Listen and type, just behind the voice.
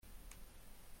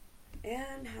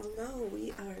And hello,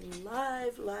 we are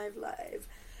live.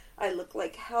 I look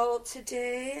like hell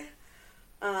today.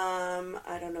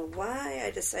 I don't know why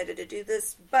I decided to do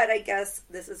this, but I guess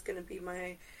this is going to be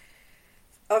my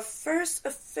first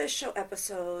official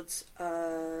episodes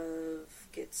of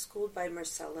Get Schooled by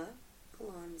Marcella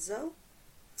Alonzo.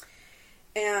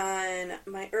 And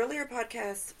my earlier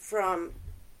podcast from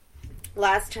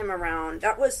last time around,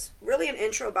 that was really an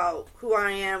intro about who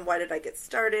I am, why did I get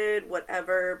started,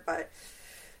 whatever, but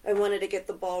I wanted to get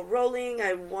the ball rolling.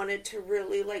 I wanted to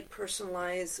really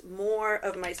personalize more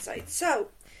of my site. So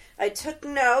I took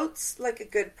notes like a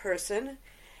good person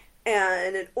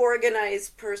and an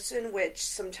organized person, which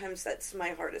sometimes that's my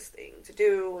hardest thing to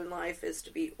do in life is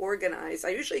to be organized.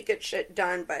 I usually get shit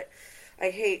done, but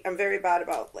I'm very bad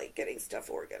about getting stuff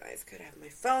organized. Could have my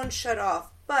phone shut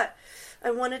off, but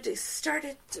I wanted to start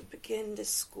it to begin to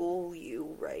school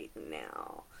you right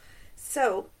now.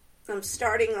 So I'm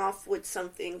starting off with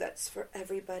something that's for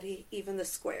everybody, even the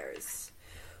squares.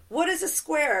 What is a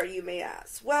square, you may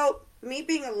ask? Well, me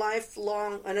being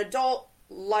an adult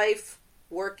life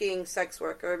working sex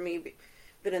worker,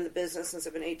 been in the business since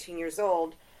I've been 18 years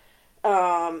old,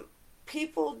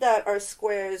 people that are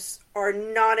squares are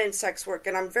not in sex work,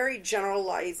 and I'm very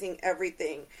generalizing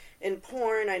everything. In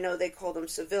porn, I know they call them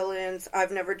civilians.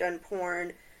 I've never done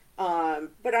porn,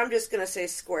 but I'm just going to say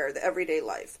square, the everyday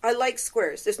life. I like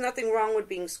squares. There's nothing wrong with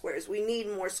being squares. We need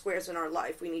more squares in our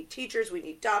life. We need teachers. We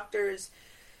need doctors.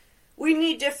 We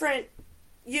need different,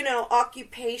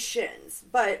 occupations.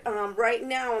 But right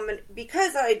now,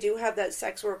 because I do have that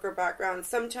sex worker background,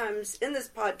 sometimes in this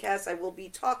podcast I will be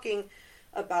talking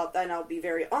about that, and I'll be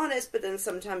very honest, but then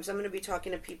sometimes I'm going to be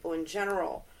talking to people in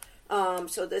general.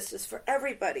 So this is for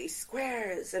everybody,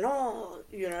 squares and all,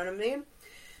 you know what I mean?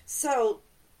 So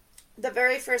the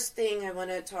very first thing I want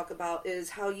to talk about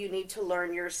is how you need to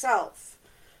learn yourself.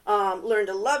 Learn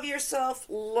to love yourself,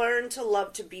 learn to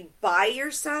love to be by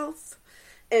yourself,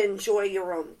 enjoy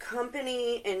your own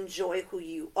company, enjoy who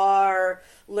you are,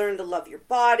 learn to love your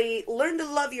body, learn to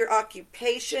love your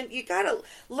occupation. You gotta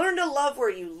learn to love where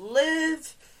you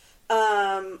live,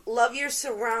 love your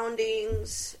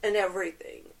surroundings and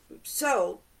everything.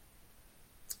 So,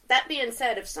 that being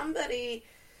said, if some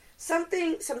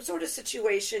sort of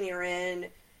situation you're in,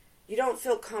 you don't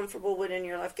feel comfortable with in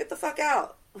your life, get the fuck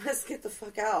out. Let's get the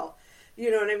fuck out.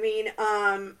 You know what I mean?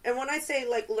 And when I say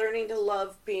learning to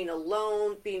love being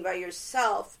alone, being by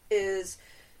yourself, is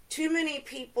too many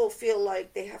people feel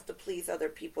like they have to please other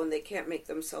people and they can't make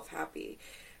themselves happy.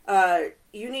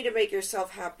 You need to make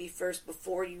yourself happy first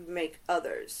before you make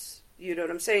others. You know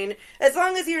what I'm saying? As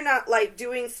long as you're not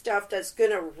doing stuff that's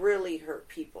gonna really hurt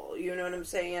people. You know what I'm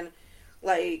saying?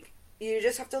 You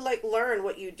just have to learn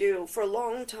what you do. For a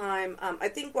long time, I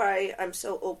think why I'm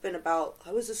so open about,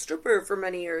 I was a stripper for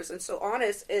many years and so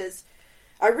honest, is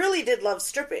I really did love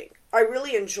stripping. I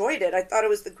really enjoyed it. I thought it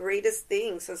was the greatest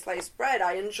thing since sliced bread.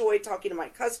 I enjoyed talking to my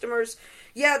customers.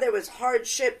 Yeah, there was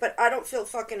hardship, but I don't feel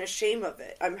fucking ashamed of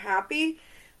it. I'm happy.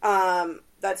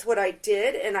 That's what I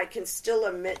did, and I can still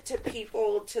admit to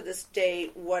people to this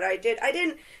day what I did.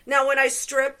 Now when I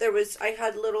stripped, I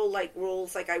had little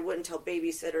rules, I wouldn't tell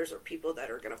babysitters or people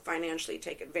that are going to financially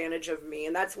take advantage of me,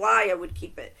 and that's why I would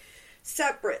keep it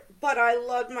separate. But I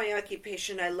loved my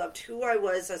occupation. I loved who I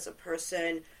was as a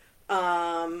person.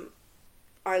 I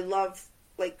love,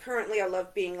 currently I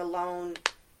love being alone.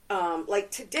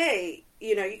 Today,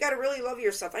 you got to really love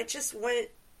yourself. I just went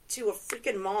to a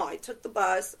freaking mall. I took the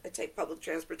bus. I take public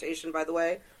transportation, by the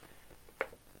way.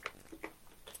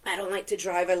 I don't like to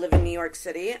drive. I live in New York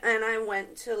City. And I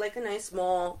went to a nice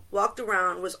mall, walked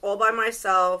around, was all by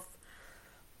myself,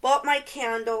 bought my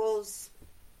candles,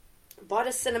 bought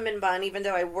a cinnamon bun, even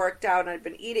though I worked out and I'd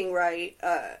been eating right.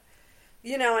 And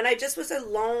I just was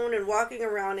alone and walking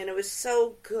around, and it was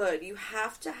so good. You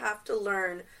have to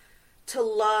learn to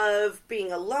love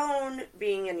being alone,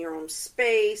 being in your own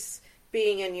space,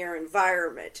 being in your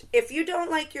environment. If you don't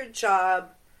like your job,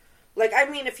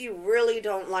 if you really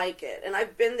don't like it, and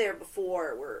I've been there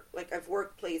before where, I've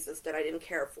worked places that I didn't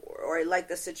care for, or I like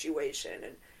the situation,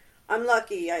 and I'm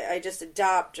lucky, I just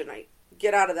adopt and I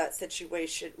get out of that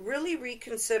situation. Really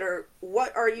reconsider,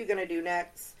 what are you going to do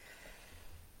next?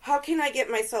 How can I get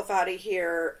myself out of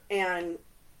here? And,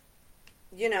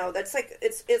 that's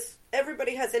it's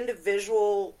everybody has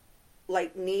individual,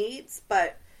 needs,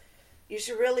 but you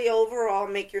should really overall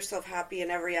make yourself happy in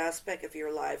every aspect of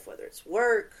your life, whether it's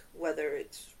work, whether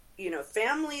it's,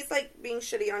 families being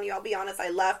shitty on you. I'll be honest, I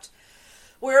left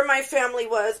where my family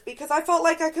was because I felt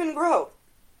like I couldn't grow.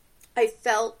 I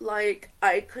felt like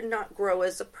I could not grow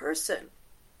as a person.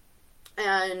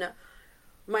 And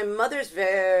my mother's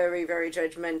very, very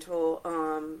judgmental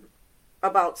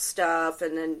about stuff,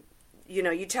 and then, you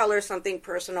know, you tell her something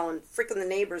personal and freaking the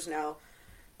neighbors know.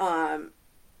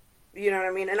 You know what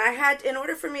I mean? And I had, in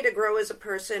order for me to grow as a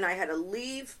person, I had to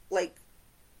leave, like,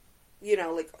 you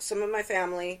know, like some of my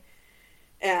family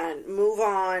and move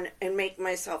on and make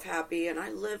myself happy. And I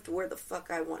lived where the fuck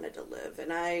I wanted to live.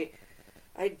 And I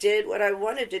did what I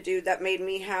wanted to do that made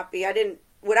me happy. I didn't,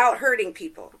 without hurting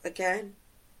people, again,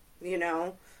 you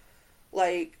know,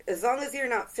 like, as long as you're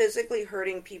not physically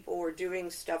hurting people or doing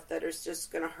stuff that is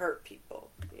just going to hurt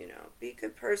people, you know, be a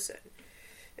good person.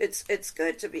 It's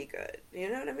good to be good, you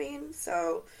know what I mean?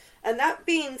 So, and that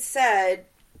being said,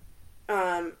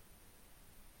 you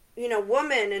know,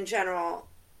 women in general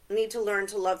need to learn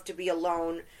to love to be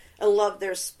alone and love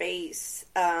their space.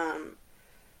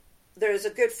 There's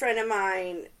a good friend of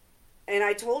mine, and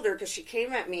I told her, because she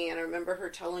came at me, and I remember her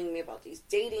telling me about these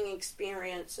dating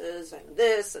experiences and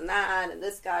this and that and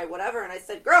this guy, whatever, and I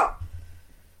said, girl,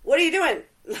 what are you doing?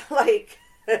 Like,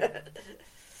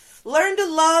 learn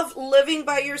to love living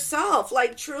by yourself.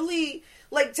 Like, truly,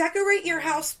 like, decorate your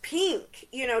house pink.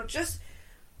 You know, just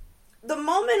the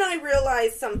moment I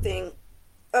realized something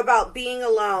about being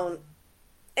alone,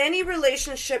 any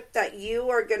relationship that you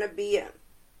are going to be in,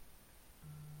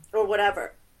 or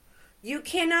whatever, you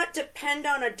cannot depend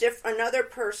on another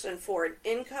person for an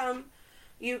income.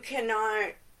 You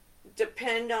cannot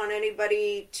depend on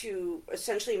anybody to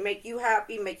essentially make you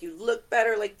happy, make you look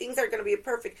better. Like, things are going to be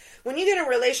perfect. When you get in a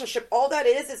relationship, all that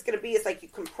is going to be is like you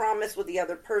can promise with the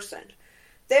other person.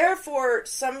 Therefore,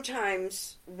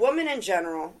 sometimes, women in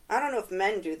general, I don't know if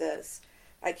men do this,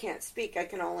 I can't speak, I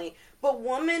can only, but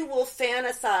women will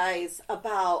fantasize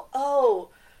about, oh,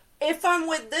 if I'm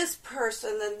with this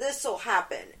person, then this will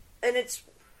happen. And it's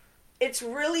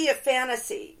really a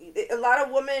fantasy. A lot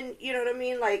of women, you know what I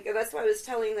mean? Like, that's why I was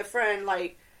telling the friend,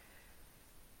 like,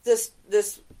 this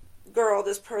girl,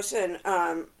 this person,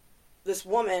 this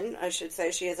woman, I should say,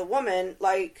 she is a woman,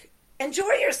 like,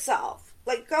 enjoy yourself.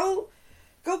 Like, go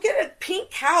get a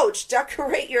pink couch,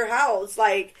 decorate your house.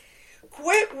 Like,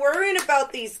 quit worrying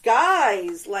about these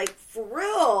guys. Like, for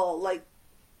real. Like,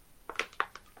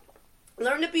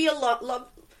 learn to be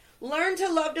learn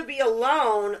to love to be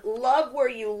alone, love where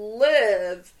you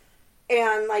live,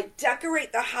 and, like,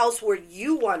 decorate the house where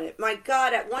you want it. My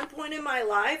God, at one point in my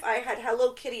life, I had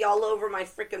Hello Kitty all over my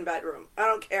freaking bedroom. I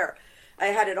don't care. I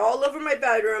had it all over my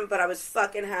bedroom, but I was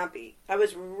fucking happy. I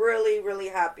was really, really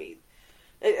happy.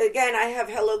 Again, I have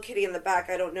Hello Kitty in the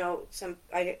back. I don't know.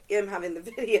 I am having the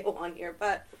video on here,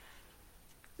 but,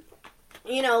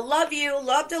 you know, love you,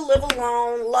 love to live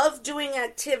alone, love doing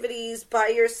activities by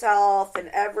yourself and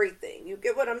everything. You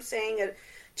get what I'm saying? And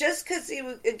just because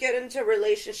you get into a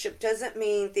relationship doesn't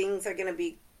mean things are going to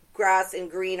be grass and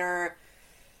greener.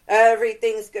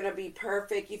 Everything's going to be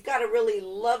perfect. You've got to really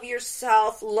love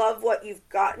yourself, love what you've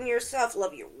gotten yourself,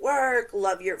 love your work,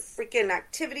 love your freaking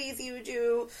activities you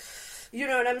do. You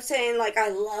know what I'm saying? Like, I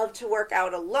love to work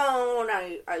out alone.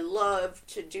 I love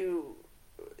to do,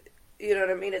 you know what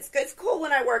I mean? It's cool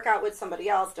when I work out with somebody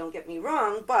else, don't get me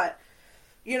wrong, but,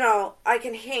 you know, I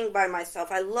can hang by myself.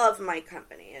 I love my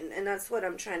company, and that's what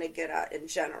I'm trying to get at in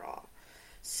general.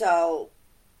 So,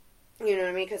 you know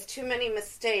what I mean? Because too many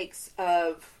mistakes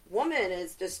of women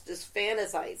is just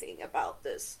fantasizing about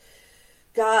this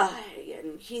guy,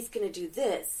 and he's going to do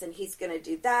this, and he's going to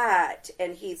do that,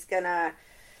 and he's going to,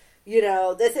 you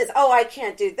know, this is, oh, I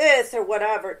can't do this, or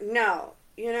whatever. No.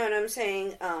 You know what I'm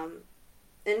saying?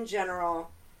 In general,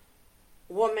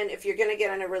 woman, if you're going to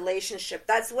get in a relationship,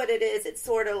 that's what it is. It's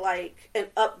sort of like an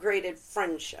upgraded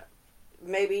friendship.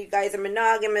 Maybe you guys are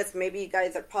monogamous, maybe you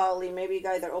guys are poly, maybe you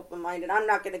guys are open-minded. I'm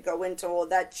not going to go into all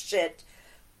that shit.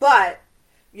 But,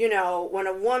 you know, when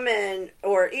a woman,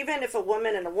 or even if a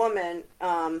woman and a woman,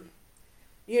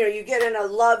 you know, you get in a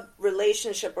love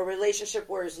relationship, a relationship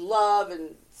where it's love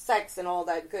and sex and all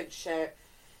that good shit,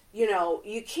 you know,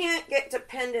 you can't get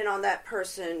dependent on that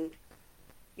person.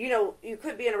 You know, you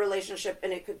could be in a relationship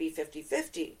and it could be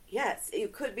 50-50. Yes, you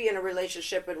could be in a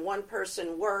relationship and one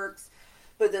person works,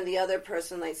 but then the other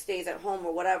person, like, stays at home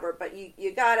or whatever. But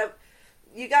you gotta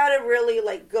really,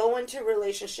 like, go into a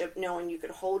relationship knowing you could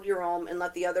hold your own and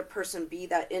let the other person be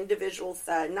that individual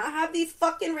side. Not have these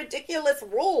fucking ridiculous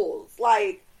rules.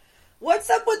 Like,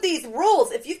 what's up with these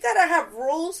rules? If you've got to have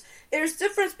rules, there's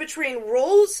difference between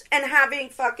rules and having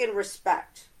fucking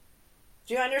respect.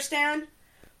 Do you understand?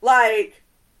 Like,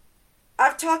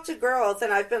 I've talked to girls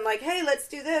and I've been like, hey, let's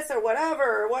do this or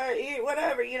whatever,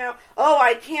 whatever, you know. Oh,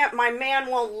 I can't, my man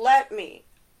won't let me.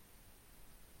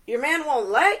 Your man won't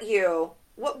let you?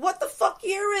 What the fuck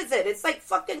year is it? It's like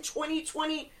fucking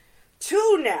 2023.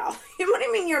 two now. You know what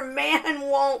I mean? Your man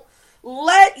won't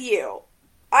let you.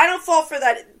 I don't fall for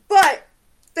that. But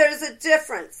there's a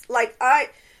difference. Like,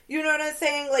 you know what I'm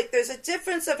saying? Like, there's a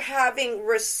difference of having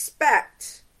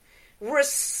respect.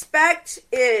 Respect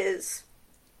is,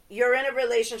 you're in a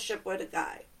relationship with a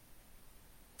guy.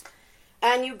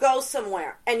 And you go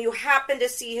somewhere. And you happen to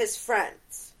see his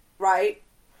friends. Right?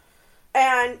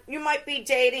 And you might be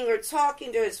dating or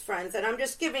talking to his friends. And I'm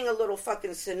just giving a little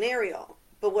fucking scenario.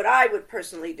 But what I would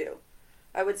personally do,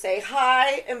 I would say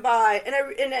hi and bye.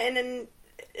 And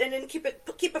then keep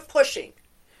it pushing.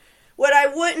 What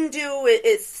I wouldn't do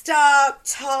is stop,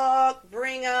 talk,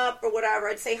 bring up, or whatever.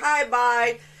 I'd say hi,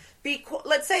 bye.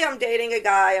 Let's say I'm dating a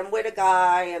guy, I'm with a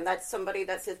guy, and that's somebody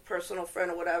that's his personal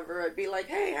friend or whatever. I'd be like,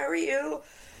 hey, how are you?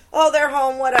 Oh, they're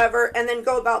home, whatever. And then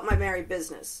go about my merry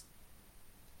business.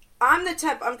 I'm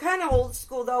kind of old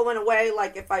school, though, in a way.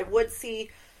 Like, if I would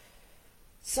see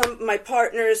my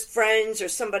partner's friends or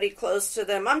somebody close to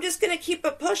them, I'm just going to keep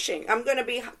it pushing. I'm going to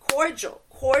be cordial.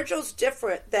 Cordial's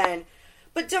different than...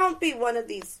 But don't be one of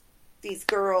these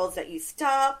girls that you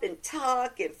stop and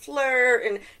talk and flirt.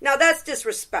 And now that's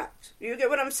disrespect. You get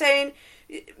what I'm saying?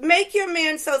 Make your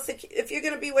man so secure. If you're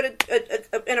going to be with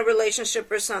in a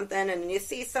relationship or something and you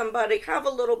see somebody, have a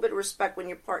little bit of respect when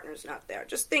your partner's not there.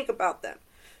 Just think about them.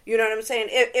 You know what I'm saying?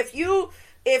 If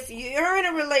you're in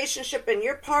a relationship and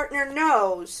your partner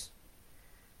knows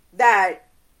that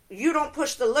you don't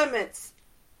push the limits,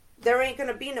 there ain't going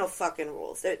to be no fucking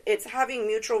rules. It's having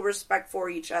mutual respect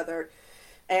for each other.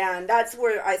 And that's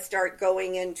where I start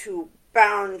going into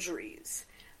boundaries.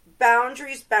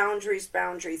 Boundaries.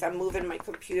 I'm moving my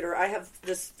computer. I have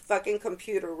this fucking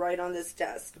computer right on this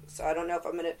desk. So I don't know if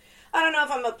I'm going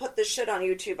to put this shit on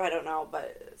YouTube. I don't know.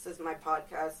 But this is my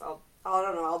podcast. I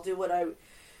don't know. I'll do what I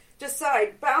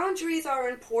decide. Boundaries are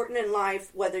important in life,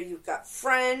 whether you've got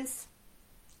friends,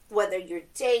 whether you're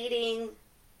dating,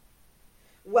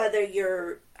 whether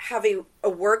you're having a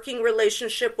working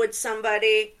relationship with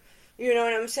somebody, you know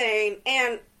what I'm saying?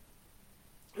 And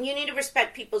you need to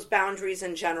respect people's boundaries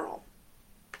in general.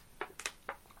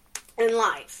 In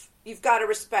life, you've got to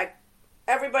respect,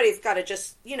 everybody's got to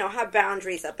just, have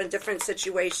boundaries up in different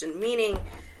situations. Meaning,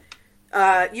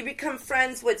 you become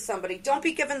friends with somebody. Don't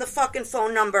be giving the fucking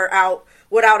phone number out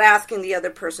without asking the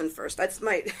other person first. That's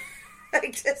my... I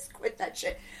just quit that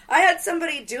shit. I had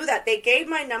somebody do that. They gave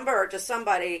my number to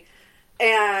somebody,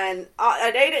 and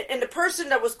I dated, and the person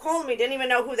that was calling me didn't even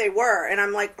know who they were. And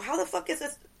I'm like, how the fuck is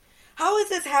this? How is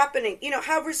this happening?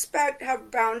 Have respect,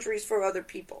 have boundaries for other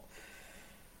people.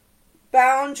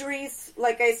 Boundaries,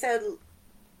 like I said,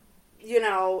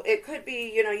 it could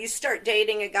be, you start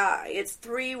dating a guy. It's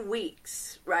 3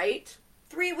 weeks, right?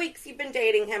 3 weeks you've been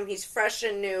dating him. He's fresh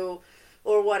and new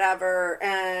or whatever,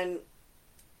 and...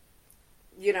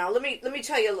 let me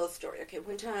tell you a little story. Okay,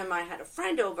 one time I had a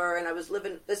friend over, and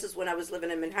this is when I was living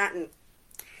in Manhattan,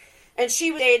 and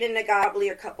she was dating a guy probably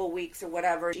a couple weeks or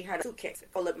whatever. She had a suitcase.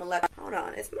 Hold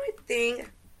on, is my thing?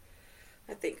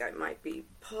 I think I might be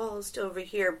paused over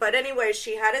here. But anyway,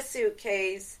 she had a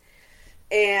suitcase,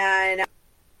 and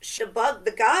she bugged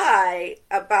the guy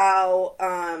about,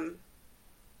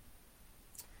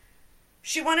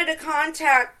 she wanted to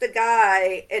contact the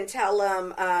guy and tell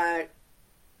him,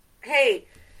 hey,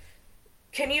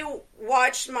 can you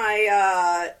watch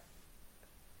my,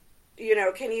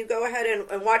 can you go ahead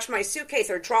and watch my suitcase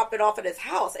or drop it off at his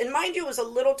house? And mind you, it was a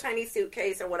little tiny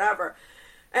suitcase or whatever.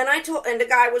 And and the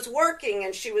guy was working,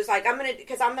 and she was like, I'm going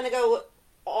to go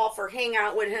off or hang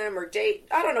out with him or date.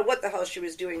 I don't know what the hell she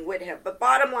was doing with him. But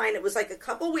bottom line, it was like a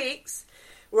couple weeks,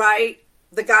 right?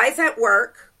 The guy's at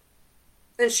work,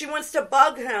 and she wants to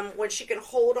bug him when she can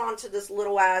hold on to this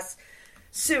little ass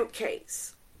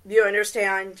suitcase. You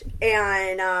understand?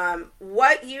 And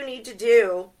what you need to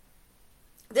do,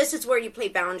 this is where you play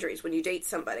boundaries when you date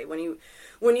somebody. When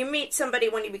you meet somebody,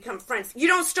 when you become friends, you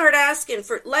don't start asking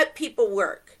let people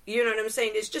work. You know what I'm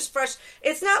saying? It's just fresh.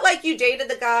 It's not like you dated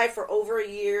the guy for over a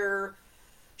year.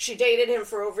 She dated him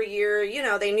for over a year.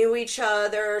 They knew each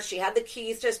other. She had the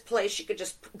keys to his place. She could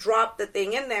just drop the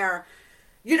thing in there.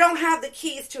 You don't have the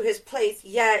keys to his place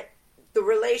yet. The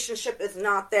relationship is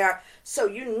not there. So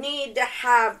you need to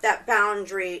have that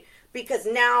boundary, because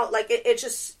now, like,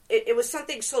 it was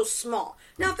something so small.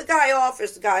 Now, if the guy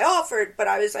offered, but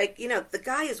I was like, the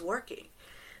guy is working.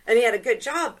 And he had a good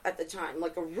job at the time.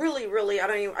 Like a really, really,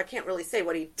 I can't really say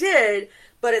what he did,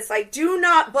 but it's like, do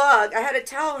not bug. I had to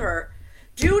tell her,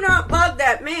 do not bug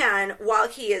that man while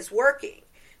he is working.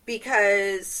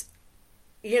 Because,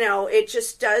 it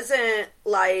just doesn't,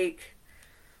 like,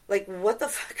 what the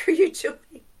fuck are you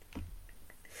doing?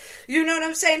 You know what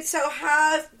I'm saying? So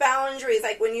have boundaries.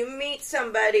 Like, when you meet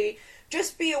somebody,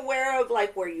 Just be aware of,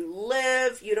 like, where you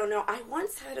live. You don't know. I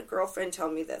once had a girlfriend tell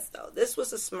me this, though. This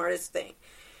was the smartest thing.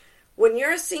 When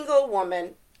you're a single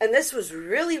woman, and this was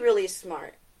really, really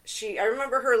smart. I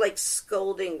remember her, like,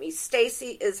 scolding me.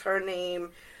 Stacy is her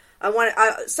name.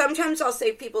 Sometimes I'll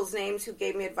say people's names who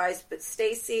gave me advice, but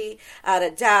Stacy out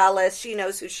of Dallas, she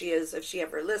knows who she is if she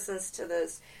ever listens to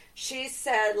this. She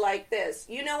said like this,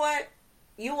 you know what?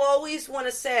 You always want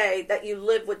to say that you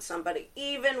live with somebody,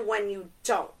 even when you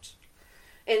don't.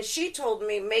 And she told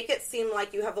me, make it seem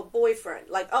like you have a boyfriend.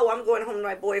 Like, oh, I'm going home to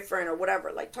my boyfriend or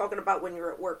whatever. Like, talking about when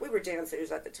you're at work. We were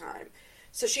dancers at the time.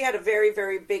 So she had a very,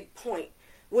 very big point.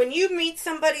 When you meet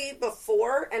somebody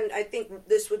before, and I think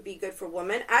this would be good for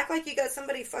women, act like you got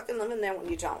somebody fucking living there when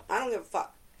you don't. I don't give a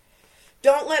fuck.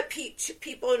 Don't let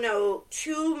people know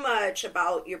too much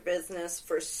about your business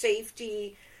for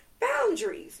safety.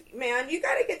 Boundaries. Man, you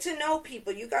got to get to know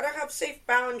people. You got to have safe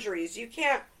boundaries. You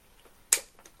can't...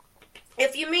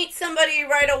 If you meet somebody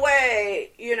right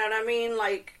away, you know what I mean?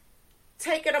 Like,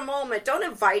 take it a moment. Don't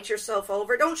invite yourself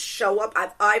over. Don't show up.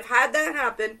 I've had that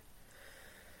happen.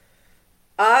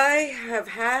 I have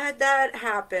had that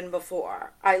happen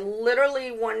before. I literally,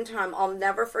 one time, I'll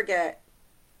never forget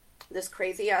this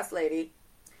crazy ass lady.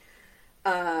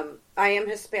 I am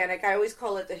Hispanic. I always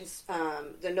call it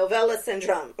the novella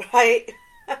syndrome, right?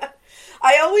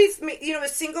 I always meet, a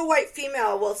single white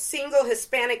female, single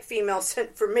Hispanic female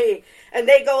sent for me, and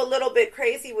they go a little bit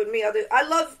crazy with me. I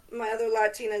love my other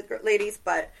Latina ladies,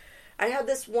 but I had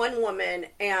this one woman,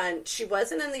 and she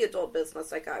wasn't in the adult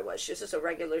business like I was. She was just a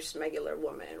regular, smegular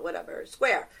woman, whatever,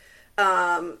 square.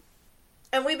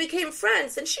 And we became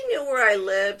friends, and she knew where I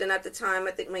lived, and at the time,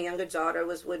 I think my younger daughter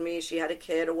was with me. She had a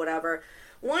kid or whatever.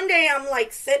 One day, I'm,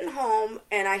 like, sitting home,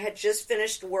 and I had just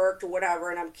finished work or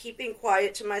whatever, and I'm keeping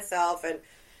quiet to myself, and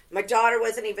my daughter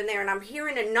wasn't even there, and I'm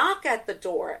hearing a knock at the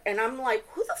door, and I'm like,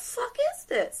 who the fuck is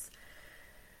this?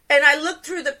 And I looked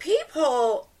through the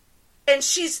peephole, and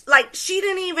she's, like, she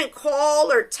didn't even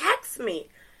call or text me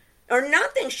or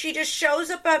nothing. She just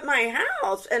shows up at my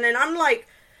house, and then I'm like,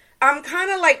 I'm kind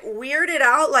of, like, weirded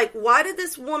out, like, why did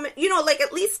this woman, like,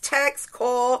 at least text,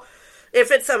 call. If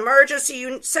it's emergency,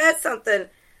 you said something.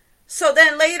 So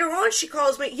then later on, she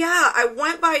calls me, yeah, I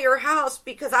went by your house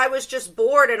because I was just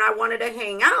bored and I wanted to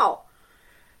hang out.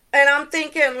 And I'm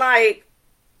thinking, like,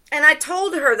 and I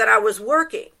told her that I was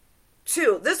working,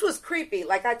 too. This was creepy.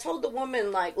 Like, I told the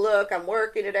woman, like, look, I'm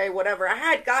working today, whatever. I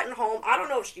had gotten home. I don't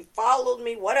know if she followed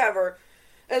me, whatever.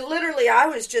 And literally, I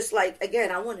was just like,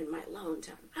 again, I wanted my alone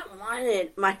time. I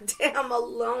wanted my damn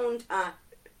alone time.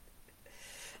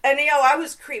 And, I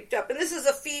was creeped up. And this is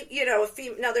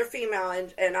another female.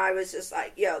 And I was just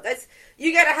like,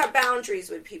 you got to have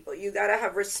boundaries with people. You got to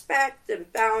have respect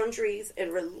and boundaries in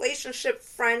relationship,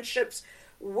 friendships,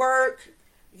 work.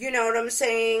 You know what I'm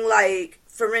saying? Like,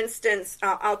 for instance,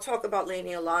 I'll talk about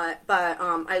Lainey a lot. But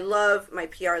I love my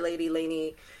PR lady,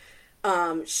 Lainey.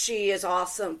 She is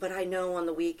awesome. But I know on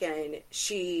the weekend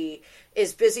she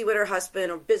is busy with her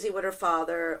husband or busy with her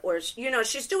father. Or,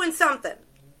 she's doing something.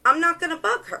 I'm not going to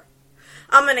bug her.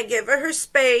 I'm going to give her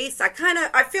space.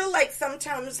 I feel like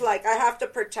sometimes, like, I have to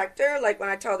protect her, like, when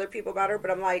I tell other people about her, but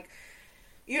I'm like,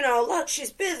 look,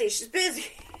 she's busy.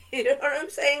 You know what I'm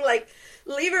saying? Like,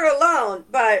 leave her alone.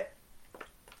 But,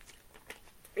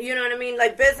 you know what I mean?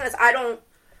 Like, business, I don't,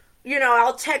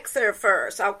 I'll text her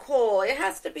first. I'll call. It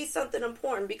has to be something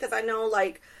important because I know,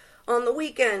 like, on the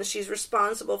weekends, she's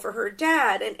responsible for her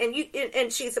dad.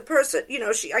 And she's a person,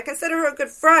 I consider her a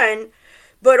good friend.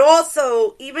 But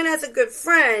also, even as a good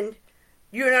friend,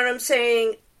 you know what I'm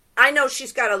saying? I know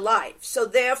she's got a life. So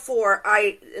therefore,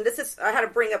 I had to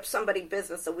bring up somebody's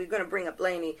business, so we're going to bring up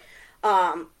Lainey.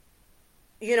 I'm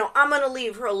going to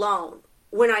leave her alone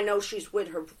when I know she's with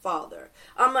her father.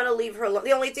 I'm going to leave her alone.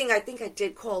 The only thing I think I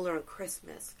did call her on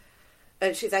Christmas.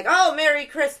 And she's like, oh, Merry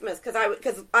Christmas.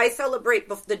 Because I celebrate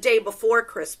the day before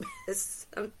Christmas.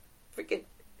 I'm freaking...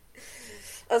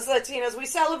 Us Latinos, we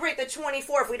celebrate the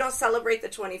 24th. We don't celebrate the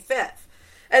 25th.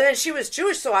 And then she was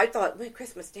Jewish, so I thought, man,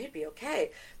 Christmas Day would be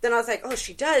okay. Then I was like, oh,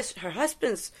 she does. Her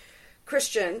husband's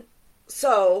Christian.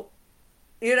 So,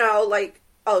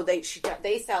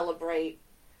 they celebrate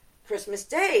Christmas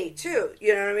Day, too.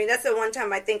 You know what I mean? That's the one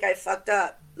time I think I fucked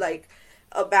up, like,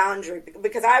 a boundary.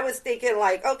 Because I was thinking,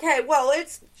 like, okay, well,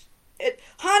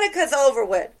 Hanukkah's over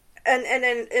with. And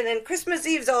then Christmas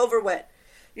Eve's over with.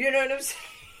 You know what I'm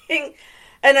saying?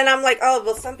 And then I'm like, oh,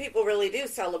 well, some people really do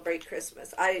celebrate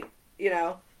Christmas.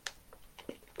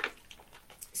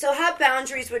 So have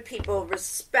boundaries with people.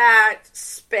 Respect,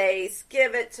 space,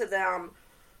 give it to them.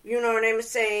 You know what I'm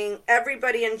saying?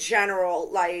 Everybody in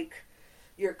general, like,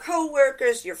 your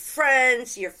coworkers, your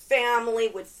friends, your family.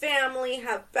 With family,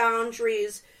 have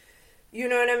boundaries. You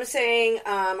know what I'm saying?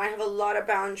 I have a lot of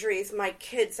boundaries. My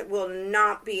kids will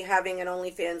not be having an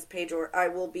OnlyFans page, or I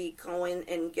will be going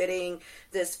and getting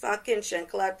this fucking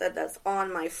chancleta that's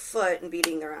on my foot and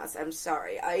beating their ass. I'm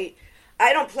sorry. I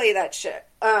don't play that shit.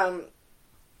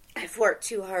 I've worked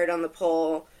too hard on the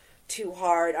pole, too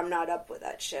hard. I'm not up with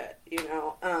that shit, you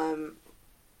know?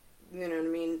 You know what I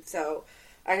mean? So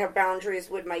I have boundaries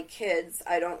with my kids.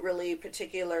 I don't really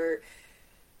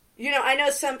you know, I know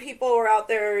some people are out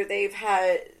there,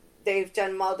 they've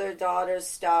done mother-daughter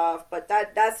stuff, but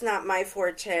that's not my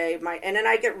forte. And then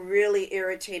I get really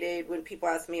irritated when people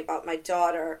ask me about my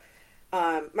daughter.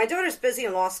 My daughter's busy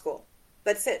in law school.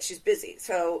 That's it. She's busy.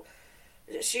 So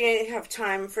she ain't have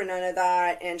time for none of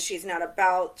that, and she's not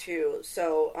about to.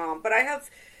 So, but I have,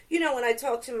 you know, when I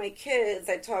talk to my kids,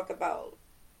 I talk about,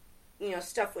 you know,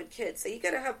 stuff with kids. So you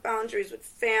got to have boundaries with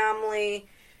family,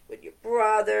 with your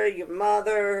brother, your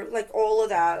mother, like all of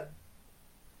that.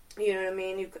 You know what I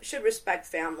mean? You should respect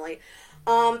family.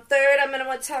 Third, I'm going to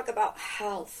want to talk about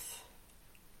health.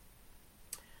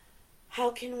 How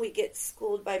can we get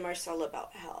schooled by Marcella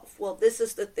about health? Well, this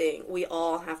is the thing. We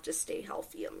all have to stay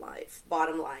healthy in life.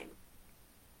 Bottom line.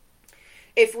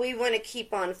 If we want to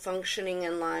keep on functioning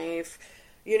in life,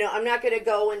 you know, I'm not going to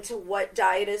go into what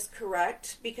diet is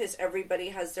correct because everybody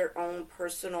has their own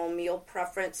personal meal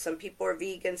preference. Some people are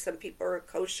vegan, some people are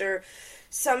kosher,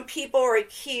 some people are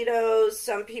keto,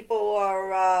 some people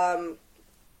are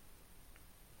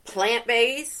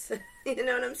plant-based, you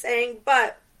know what I'm saying?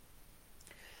 But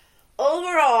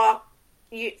overall,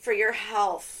 for your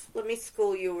health, let me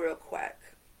school you real quick.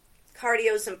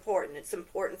 Cardio is important. It's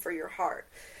important for your heart.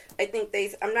 I think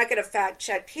I'm not going to fact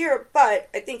check here, but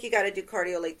I think you got to do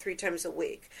cardio like 3 times a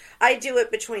week. I do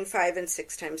it between 5 and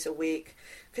 6 times a week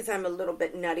because I'm a little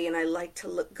bit nutty and I like to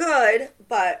look good.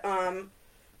 But,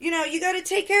 you know, you got to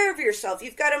take care of yourself.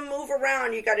 You've got to move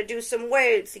around. You got to do some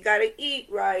weights. You got to eat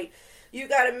right. You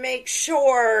got to make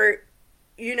sure,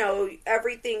 you know,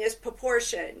 everything is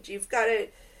proportioned. You've got to,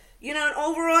 you know, and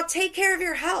overall take care of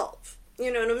your health.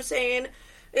 You know what I'm saying?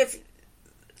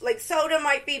 Like, soda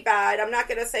might be bad. I'm not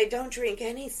going to say don't drink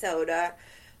any soda.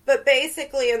 But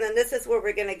basically, and then this is where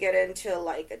we're going to get into,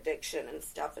 like, addiction and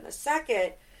stuff in a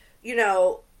second, you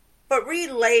know, but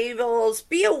read labels.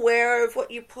 Be aware of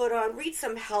what you put on. Read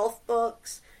some health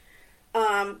books.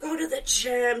 Go to the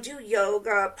gym. Do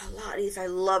yoga. Pilates. I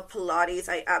love Pilates.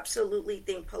 I absolutely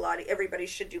think everybody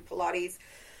should do Pilates.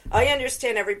 I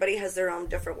understand everybody has their own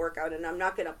different workout, and I'm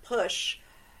not going to push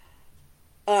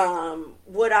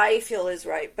what I feel is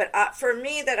right. But for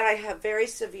me, that I have very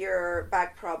severe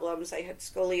back problems. I had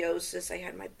scoliosis. I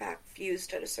had my back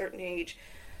fused at a certain age.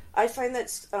 I find that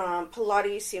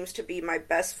Pilates seems to be my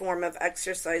best form of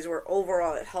exercise, where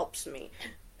overall it helps me.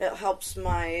 It helps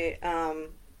my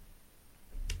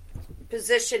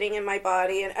positioning in my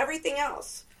body and everything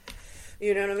else.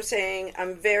 You know what I'm saying?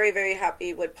 I'm very, very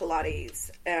happy with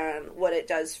Pilates and what it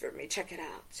does for me. Check it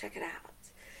out. Check it out.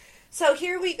 So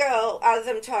here we go, as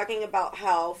I'm talking about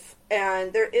health,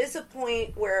 and there is a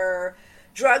point where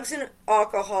drugs and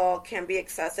alcohol can be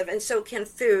excessive, and so can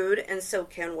food, and so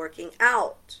can working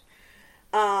out.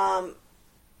 That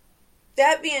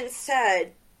being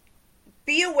said,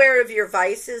 be aware of your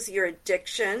vices, your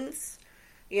addictions.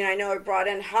 You know, I know I brought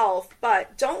in health,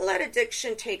 but don't let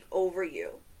addiction take over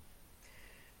you.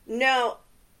 No,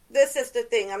 this is the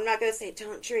thing. I'm not going to say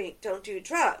don't drink, don't do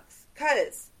drugs,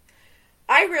 because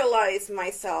I realize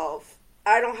myself,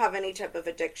 I don't have any type of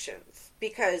addictions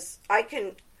because I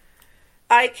can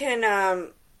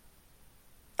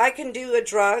do a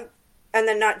drug and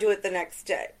then not do it the next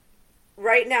day.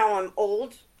 Right now I'm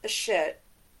old as shit,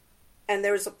 and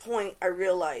there's a point I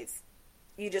realize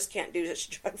you just can't do this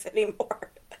drugs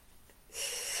anymore.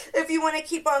 If you want to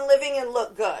keep on living and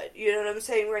look good, you know what I'm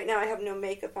saying? Right now I have no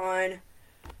makeup on.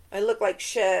 I look like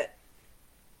shit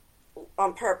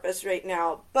on purpose right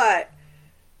now, but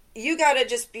you got to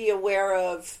just be aware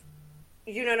of,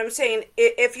 you know what I'm saying?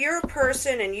 If you're a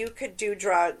person and you could do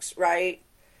drugs, right,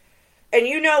 and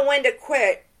you know when to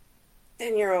quit,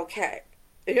 then you're okay.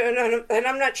 You know, and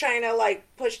I'm not trying to, like,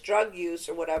 push drug use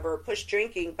or whatever, push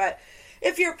drinking, but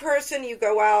if you're a person, you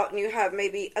go out and you have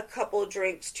maybe a couple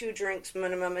drinks, 2 drinks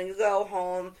minimum, and you go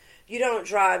home, you don't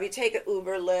drive, you take an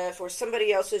Uber, Lyft, or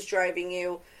somebody else is driving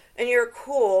you, and you're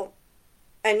cool,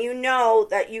 and you know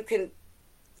that you can,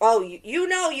 you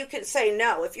know you can say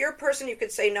no. If you're a person, you can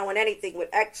say no in anything. With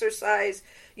exercise,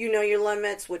 you know your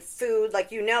limits. With food,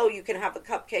 like, you know you can have a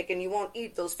cupcake and you won't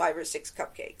eat those 5 or 6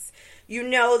 cupcakes. You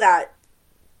know that.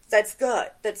 That's good.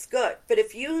 That's good. But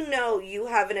if you know you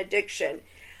have an addiction,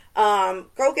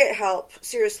 Go get help,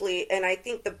 seriously. And I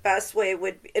think the best way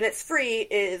would be, and it's free,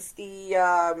 is the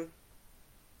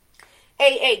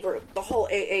AA group, the whole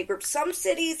AA group. Some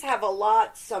cities have a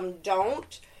lot, some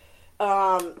don't.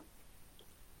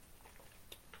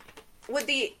 With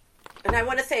the, and I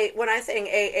want to say, when I'm saying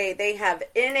AA, they have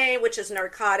NA, which is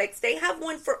narcotics. They have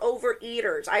one for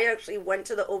overeaters. I actually went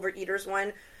to the overeaters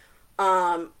one,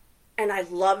 and I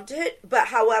loved it. But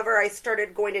however, I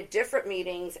started going to different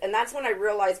meetings, and that's when I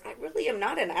realized I really am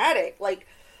not an addict. Like,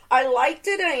 I liked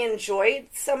it. I enjoyed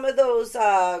some of those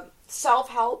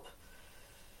self-help.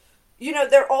 You know,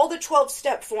 they're all the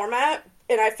 12-step format,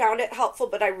 and I found it helpful,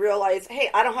 but I realized,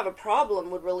 hey, I don't have a problem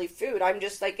with really food. I'm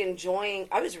just, like, enjoying,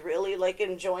 I was really, like,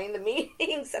 enjoying the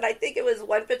meetings, and I think it was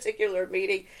one particular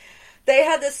meeting. They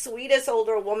had the sweetest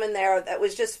older woman there that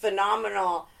was just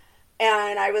phenomenal,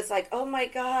 and I was like, oh, my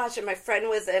gosh, and my friend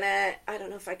was in it. I don't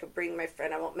know if I could bring my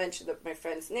friend. I won't mention my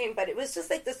friend's name, but it was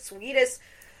just, like, the sweetest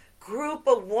group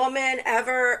of women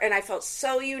ever, and I felt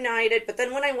so united. But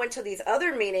then when I went to these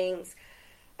other meetings,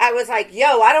 I was like,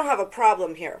 yo, I don't have a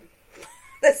problem here.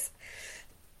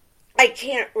 I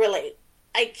can't relate.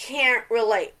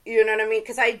 You know what I mean?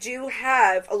 Because I do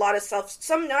have a lot of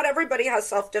not everybody has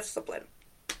self-discipline.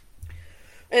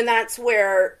 And that's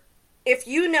where, if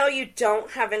you know you don't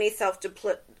have any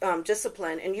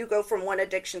self-discipline and you go from one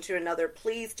addiction to another,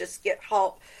 please just get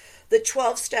help. The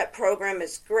 12-step program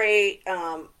is great.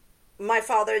 My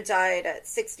father died at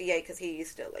 68 because he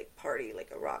used to, like, party like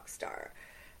a rock star.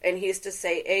 And he used to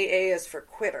say, AA is for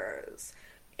quitters.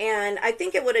 And I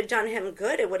think it would have done him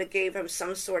good. It would have gave him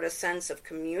some sort of sense of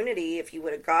community if he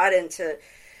would have got into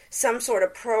some sort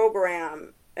of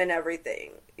program and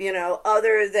everything, you know,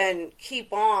 other than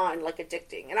keep on, like,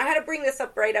 addicting. And I had to bring this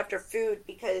up right after food,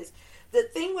 because the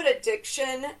thing with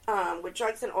addiction, with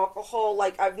drugs and alcohol,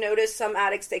 like, I've noticed some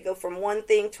addicts, they go from one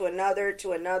thing to another,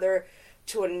 to another,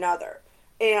 to another.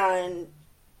 And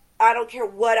I don't care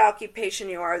what occupation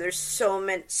you are, there's so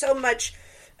much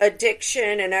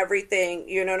addiction and everything,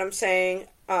 you know what I'm saying?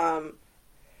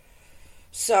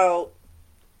 So,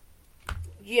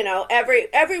 you know,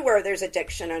 everywhere there's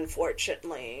addiction,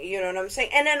 unfortunately, you know what I'm saying?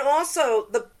 And then also,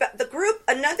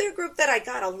 another group that I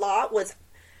got a lot was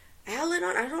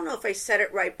Al-Anon. I don't know if I said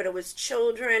it right, but it was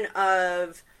Children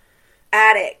of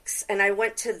Addicts, and I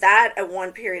went to that at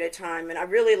one period of time, and I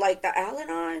really liked the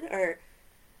Al-Anon, or...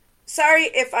 Sorry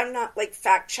if I'm not, like,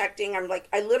 fact-checking. I'm like,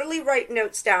 I literally write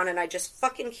notes down and I just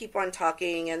fucking keep on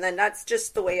talking, and then that's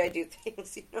just the way I do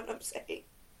things, you know what I'm saying?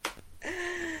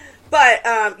 But,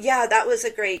 yeah, that was a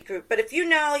great group. But if you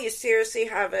know you seriously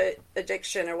have an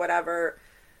addiction or whatever,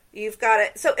 you've got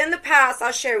it. So in the past,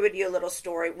 I'll share with you a little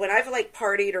story. When I've, like,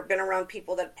 partied or been around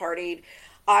people that partied,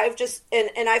 I've just,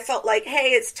 and I felt like,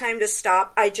 hey, it's time to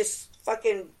stop. I just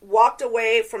fucking walked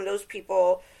away from those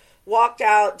people, walked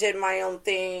out, did my own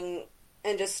thing,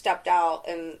 and just stepped out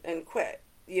and quit.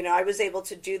 You know, I was able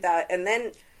to do that. And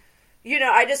then, you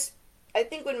know, I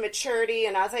think with maturity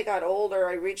and as I got older,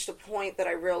 I reached a point that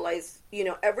I realized, you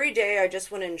know, every day I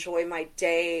just want to enjoy my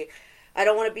day. I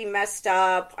don't want to be messed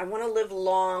up. I want to live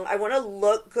long. I want to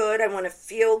look good. I want to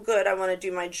feel good. I want to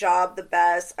do my job the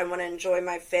best. I want to enjoy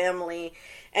my family.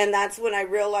 And that's when I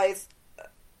realized,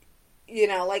 you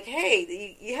know, like,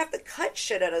 hey, you have to cut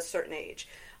shit at a certain age.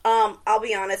 I'll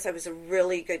be honest, I was a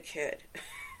really good kid.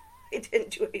 I didn't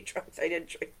do any drugs. I didn't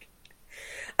drink.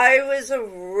 I was a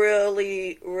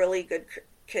really, really good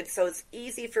kid, so it's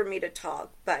easy for me to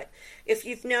talk. But if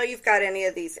you know you've got any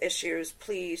of these issues,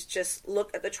 please just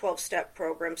look at the 12-step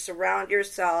program. Surround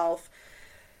yourself,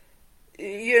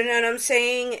 you know what I'm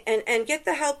saying? And get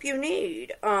the help you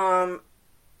need. You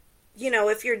know,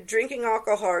 if you're drinking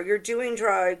alcohol or you're doing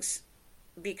drugs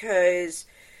because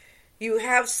you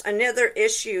have another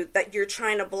issue that you're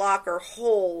trying to block or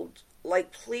hold,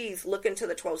 like, please look into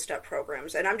the 12-step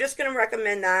programs. And I'm just going to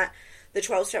recommend that, the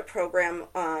 12-step program,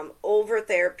 over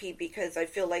therapy, because I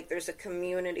feel like there's a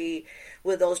community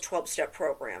with those 12-step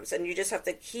programs. And you just have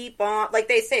to keep on, like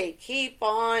they say, keep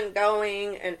on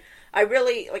going. And I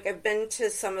really, like, I've been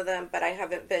to some of them, but I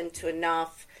haven't been to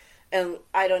enough. And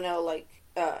I don't know, like,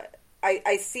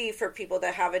 I see for people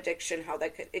that have addiction how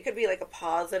it could be like a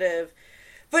positive.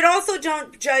 But also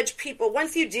don't judge people.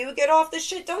 Once you do get off the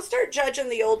shit, don't start judging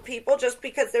the old people just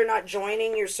because they're not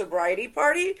joining your sobriety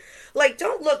party. Like,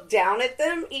 don't look down at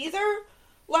them either.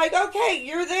 Like, okay,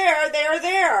 you're there, they're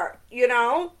there, you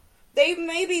know? They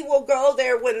maybe will go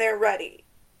there when they're ready.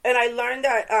 And I learned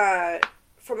that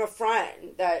from a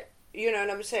friend that, you know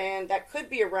what I'm saying, that could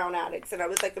be around addicts. And I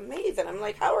was like, amazing. I'm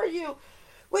like, how are you?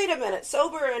 Wait a minute,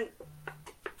 sober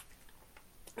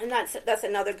and that's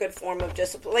another good form of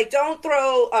discipline. Like, don't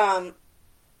throw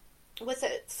what's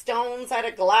it, stones at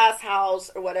a glass house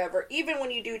or whatever. Even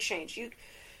when you do change,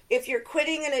 if you're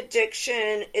quitting an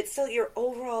addiction, it's so your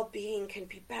overall being can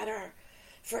be better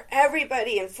for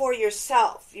everybody and for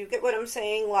yourself. You get what I'm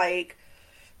saying? Like,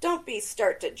 don't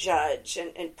start to judge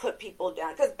and put people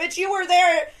down. Because, bitch, you were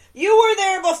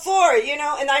there before, you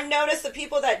know? And I've noticed the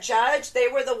people that judge, they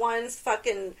were the ones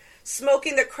fucking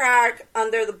smoking the crack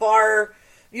under the bar,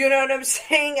 you know what I'm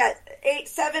saying, at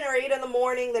 7 or 8 in the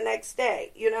morning the next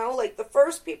day, you know? Like, the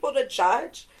first people to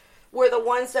judge were the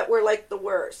ones that were, like, the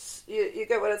worst. You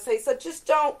get what I'm saying? So just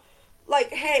don't,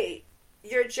 like, hey,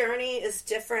 your journey is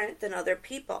different than other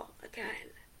people,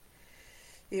 again.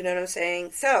 You know what I'm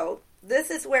saying? So, this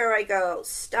is where I go,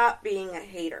 stop being a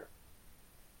hater.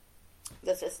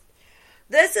 This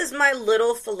is my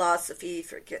little philosophy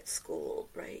for Get Schooled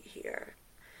right here.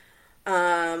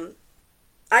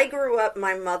 I grew up,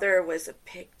 my mother was a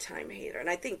big-time hater, and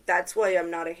I think that's why I'm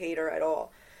not a hater at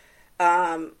all.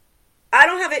 I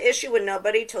don't have an issue with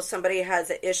nobody till somebody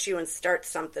has an issue and starts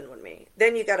something with me.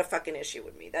 Then you got a fucking issue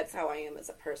with me. That's how I am as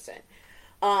a person.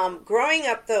 Growing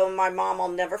up, though, my mom, I'll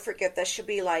never forget that. She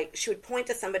would point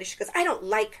to somebody. She goes, I don't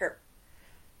like her.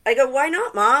 I go, why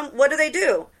not, Mom? What do they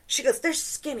do? She goes, they're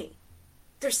skinny.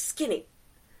 They're skinny.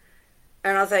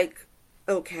 And I was like,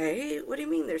 okay, what do you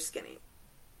mean they're skinny?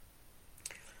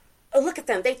 Oh, look at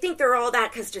them. They think they're all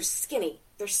that because they're skinny.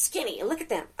 They're skinny. And look at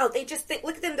them. Oh, they just think,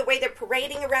 look at them, the way they're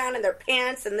parading around in their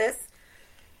pants and this.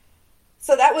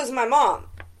 So that was my mom.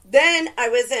 Then I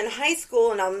was in high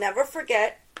school, and I'll never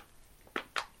forget,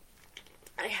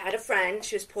 I had a friend.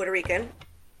 She was Puerto Rican.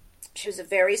 She was a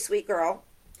very sweet girl.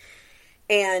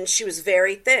 And she was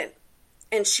very thin.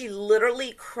 And she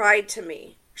literally cried to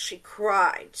me. She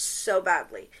cried so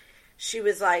badly. She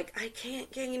was like, I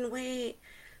can't gain weight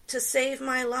to save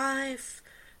my life.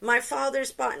 My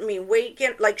father's bought me weight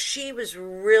gain. Like, she was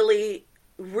really,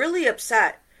 really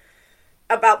upset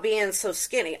about being so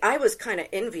skinny. I was kind of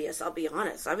envious, I'll be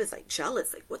honest. I was like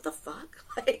jealous. Like, what the fuck?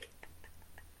 Like,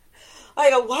 I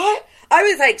go, what? I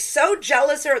was like so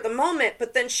jealous of her at the moment,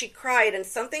 but then she cried, and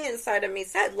something inside of me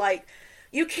said, like,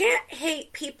 you can't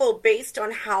hate people based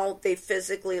on how they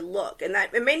physically look. And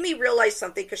that, it made me realize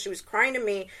something, because she was crying to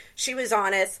me. She was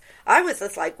honest. I was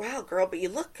just like, wow, girl, but you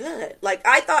look good. Like,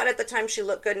 I thought at the time she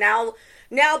looked good. Now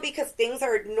because things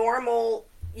are normal,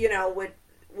 you know,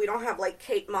 we don't have like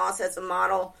Kate Moss as a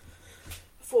model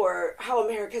for How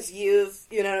America's Youth,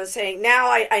 you know what I'm saying? Now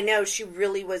I know she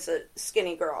really was a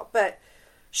skinny girl, but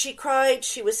she cried,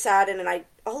 she was sad, and I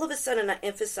all of a sudden I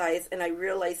emphasized, and I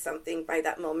realized something by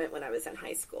that moment when I was in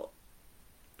high school.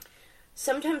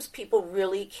 Sometimes people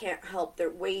really can't help their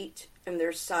weight and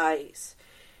their size,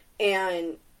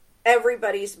 and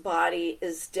everybody's body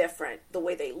is different. The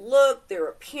way they look, their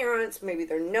appearance, maybe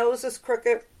their nose is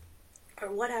crooked,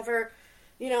 or whatever,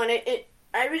 you know, and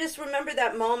I just remember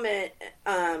that moment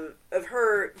of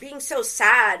her being so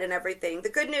sad and everything. The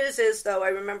good news is, though, I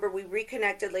remember we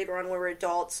reconnected later on when we were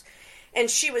adults, and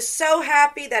she was so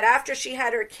happy that after she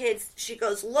had her kids, she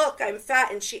goes, look, I'm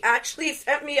fat, and she actually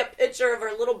sent me a picture of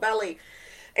her little belly,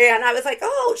 and I was like,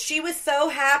 oh, she was so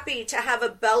happy to have a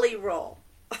belly roll.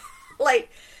 Like,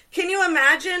 can you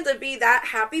imagine to be that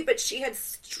happy? But she had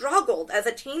struggled as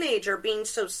a teenager being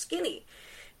so skinny.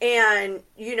 And,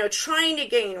 you know, trying to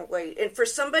gain weight. And for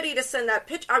somebody to send that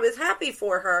picture, I was happy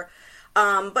for her.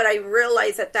 But I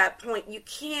realized at that point, you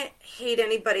can't hate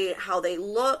anybody how they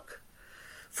look,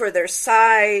 for their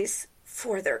size,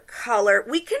 for their color.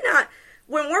 We cannot,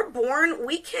 when we're born,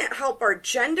 we can't help our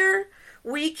gender.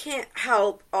 We can't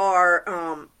help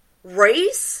our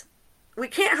race. We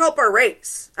can't help our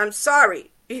race. I'm sorry.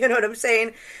 You know what I'm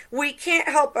saying? We can't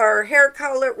help our hair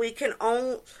color. We can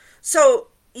own. So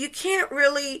you can't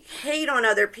really hate on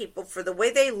other people for the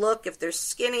way they look, if they're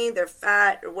skinny, they're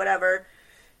fat, or whatever.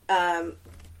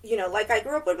 You know, like I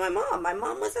grew up with my mom. My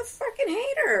mom was a freaking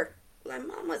hater. My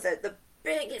mom was the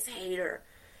biggest hater.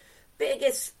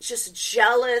 Biggest, just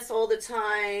jealous all the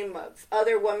time of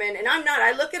other women. And I'm not.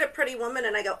 I look at a pretty woman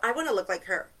and I go, I want to look like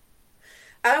her.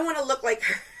 I want to look like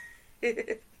her.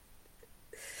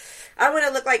 I want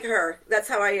to look like her. That's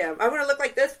how I am. I want to look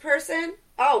like this person.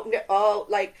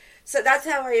 So that's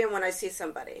how I am when I see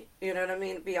somebody. You know what I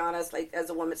mean? Be honest, like, as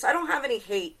a woman. So I don't have any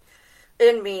hate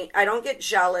in me. I don't get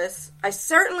jealous. I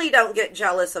certainly don't get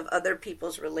jealous of other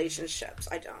people's relationships.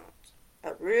 I don't.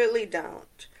 I really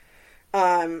don't.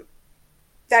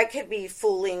 That could be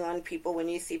fooling on people when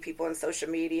you see people on social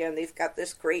media and they've got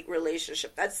this great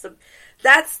relationship. That's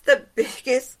the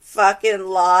biggest fucking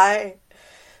lie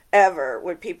ever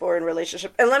when people are in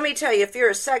relationship. And let me tell you, if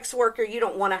you're a sex worker, you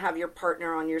don't want to have your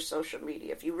partner on your social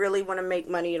media. If you really want to make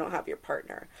money, you don't have your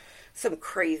partner. some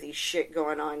crazy shit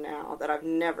going on now that I've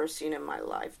never seen in my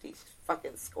life. These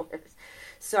fucking squares.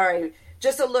 Sorry,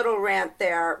 just a little rant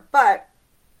there. But,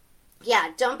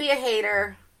 yeah, don't be a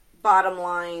hater. Bottom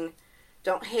line.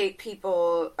 Don't hate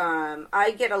people.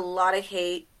 I get a lot of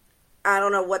hate. I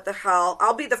don't know what the hell.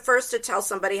 I'll be the first to tell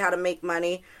somebody how to make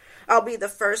money. I'll be the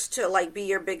first to, like, be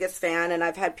your biggest fan. And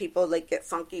I've had people, like, get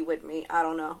funky with me. I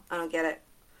don't know. I don't get it.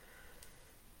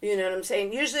 You know what I'm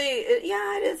saying? Usually,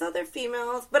 yeah, it is other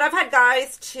females. But I've had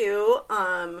guys, too.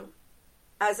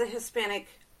 As a Hispanic,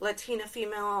 Latina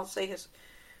female, I'll say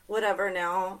whatever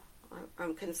now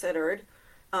I'm considered.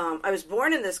 I was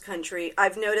born in this country.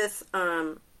 I've noticed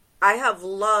I have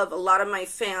love. A lot of my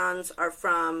fans are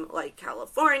from, like,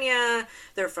 California.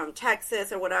 They're from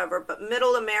Texas or whatever. But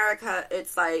middle America,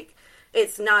 it's like,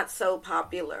 it's not so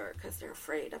popular because they're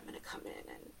afraid I'm going to come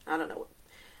in. And I don't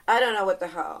know what the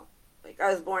hell. Like,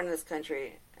 I was born in this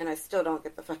country, and I still don't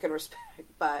get the fucking respect.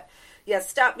 But, yeah,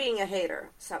 stop being a hater.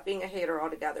 Stop being a hater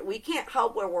altogether. We can't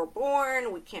help where we're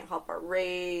born. We can't help our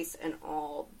race and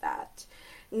all that.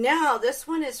 Now, this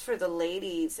one is for the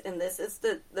ladies, and this is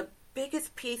the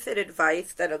biggest piece of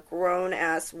advice that a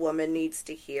grown-ass woman needs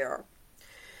to hear.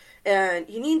 And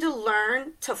you need to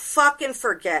learn to fucking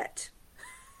forget.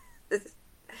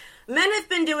 Men have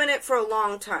been doing it for a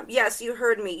long time. Yes, you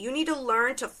heard me. You need to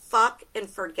learn to fuck and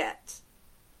forget.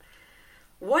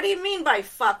 What do you mean by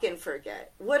fucking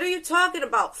forget? What are you talking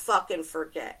about, fucking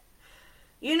forget?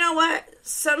 You know what?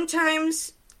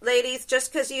 Sometimes, ladies,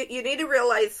 just because you need to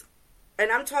realize,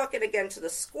 and I'm talking again to the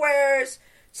squares,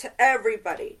 to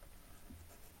everybody.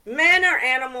 Men are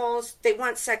animals. They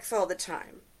want sex all the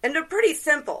time. And they're pretty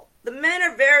simple. The men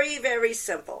are very, very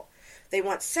simple. They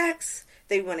want sex,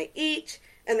 they want to eat,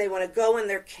 and they want to go in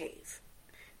their cave.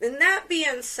 And that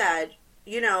being said,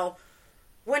 you know,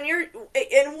 when you're,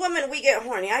 in women, we get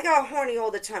horny. I got horny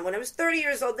all the time. When I was 30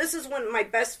 years old, this is when my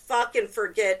best fucking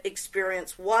forget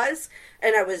experience was,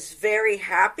 and I was very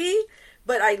happy.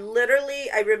 But I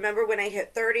remember when I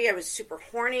hit 30, I was super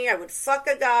horny. I would fuck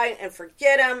a guy and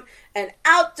forget him, and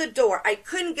out the door. I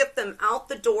couldn't get them out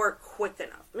the door quick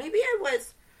enough. Maybe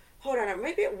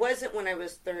it wasn't when I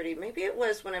was 30. Maybe it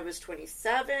was when I was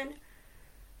 27.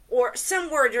 Or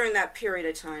somewhere during that period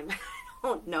of time. I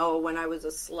don't know, when I was a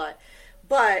slut.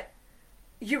 But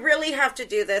you really have to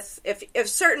do this if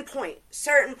certain point,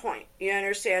 you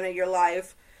understand, in your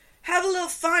life. Have a little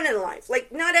fun in life.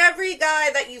 Like, not every guy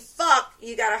that you fuck,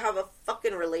 you gotta have a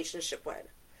fucking relationship with.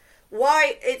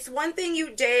 Why? It's one thing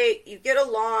you date, you get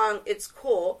along, it's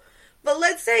cool. But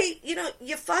let's say, you know,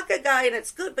 you fuck a guy and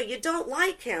it's good, but you don't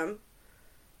like him.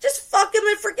 Just fuck him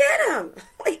and forget him.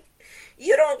 Like,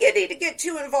 you don't need to get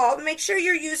too involved. Make sure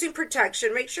you're using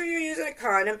protection. Make sure you're using a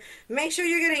condom. Make sure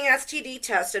you're getting STD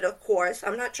tested, of course.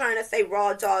 I'm not trying to say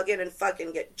raw dog it and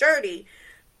fucking get dirty.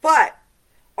 But,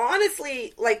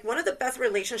 honestly, like, one of the best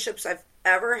relationships I've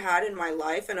ever had in my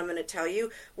life, and I'm going to tell you,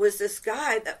 was this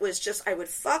guy that was just, I would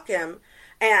fuck him,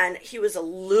 and he was a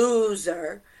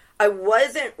loser. I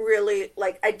wasn't really,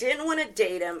 like, I didn't want to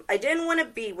date him. I didn't want to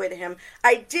be with him.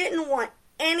 I didn't want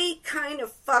any kind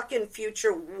of fucking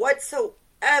future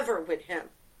whatsoever with him.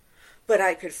 But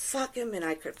I could fuck him and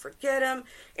I could forget him.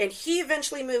 And he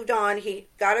eventually moved on. He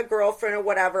got a girlfriend or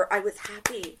whatever. I was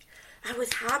happy.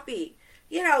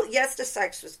 You know, yes, the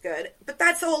sex was good, but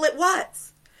that's all it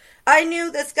was. I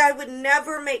knew this guy would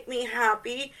never make me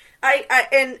happy.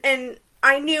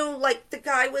 I knew, like, the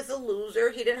guy was a loser.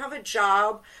 He didn't have a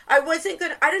job. I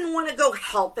didn't want to go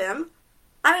help him.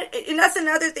 And that's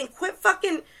another thing.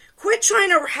 Quit trying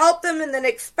to help them and then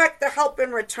expect the help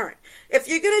in return. If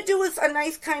you're going to do a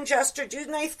nice, kind gesture, do a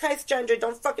nice, kind gesture.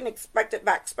 Don't fucking expect it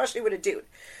back, especially with a dude.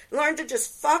 Learn to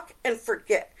just fuck and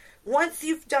forget. Once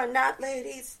you've done that,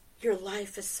 ladies, your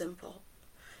life is simple.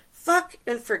 Fuck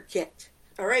and forget.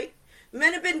 All right?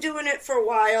 Men have been doing it for a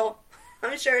while.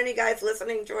 I'm sure any guys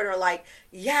listening to it are like,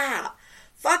 yeah,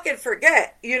 fuck and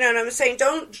forget. You know what I'm saying?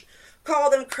 Don't call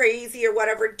them crazy or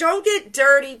whatever. Don't get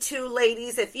dirty too,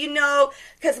 ladies, if you know,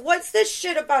 because what's this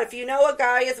shit about? If you know a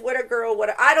guy is with a girl,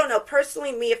 I don't know.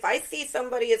 Personally, me, if I see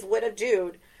somebody is with a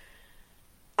dude,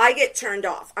 I get turned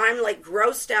off. I'm like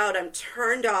grossed out. I'm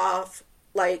turned off.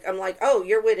 Like, I'm like, oh,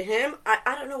 you're with him? I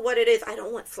don't know what it is. I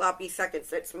don't want sloppy seconds.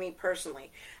 That's me personally.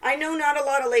 I know not a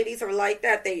lot of ladies are like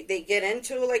that. They get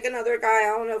into, like, another guy.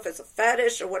 I don't know if it's a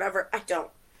fetish or whatever. I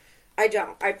don't.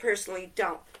 I personally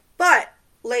don't. But,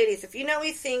 ladies, if you know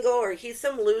he's single or he's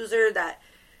some loser that,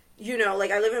 you know,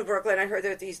 like, I live in Brooklyn. I heard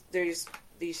that there's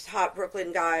these hot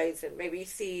Brooklyn guys, and maybe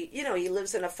he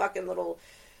lives in a fucking little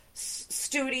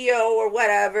studio or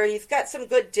whatever. He's got some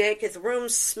good dick. His room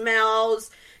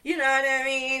smells. You know what I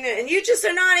mean? And you just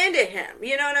are not into him.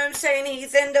 You know what I'm saying?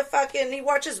 He's into fucking, he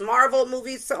watches Marvel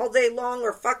movies all day long,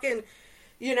 or fucking,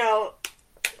 you know,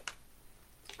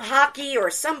 hockey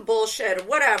or some bullshit or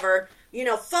whatever. You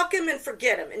know, fuck him and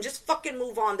forget him and just fucking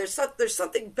move on. There's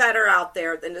something better out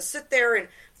there than to sit there and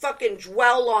fucking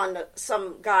dwell on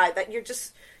some guy that you're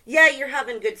just, yeah, you're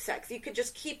having good sex. You could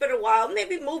just keep it a while,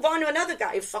 maybe move on to another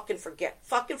guy. You fucking forget.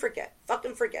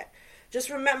 Just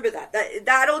remember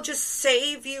that'll just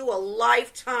save you a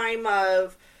lifetime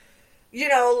of, you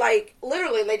know, like,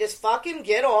 literally, they just fucking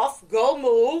get off, go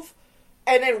move,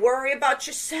 and then worry about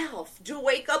yourself.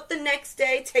 Wake up the next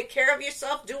day, take care of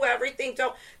yourself, do everything.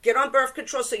 Don't get on birth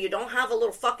control so you don't have a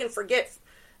little fucking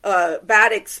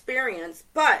bad experience.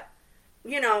 But,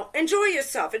 you know, enjoy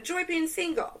yourself. Enjoy being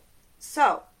single.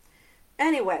 So,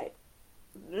 anyway,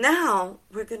 now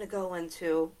we're going to go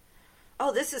into,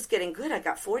 oh, this is getting good. I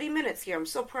got 40 minutes here. I'm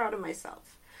so proud of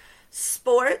myself.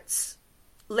 Sports,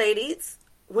 ladies,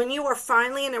 when you are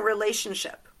finally in a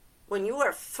relationship,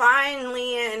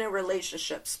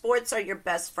 sports are your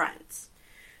best friends.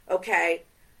 Okay?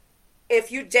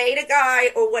 If you date a guy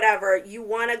or whatever, you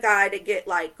want a guy to get,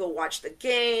 like, go watch the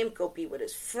game, go be with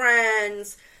his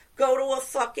friends, go to a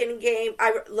fucking game.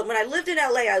 When I lived in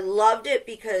LA, I loved it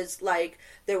because, like,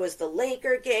 there was the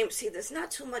Laker game. See, there's not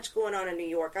too much going on in New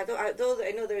York. I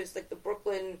know there's, like, the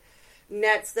Brooklyn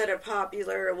Nets that are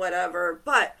popular or whatever.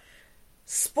 But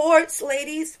sports,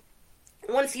 ladies,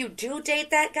 once you do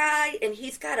date that guy and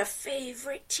he's got a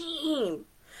favorite team,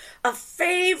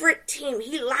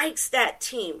 he likes that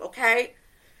team, okay?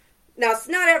 Now, it's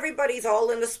not everybody's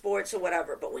all into sports or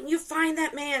whatever, but when you find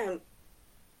that man,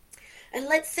 and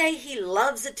let's say he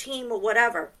loves a team or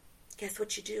whatever, guess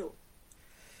what you do?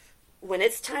 When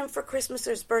it's time for Christmas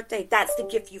or his birthday, that's the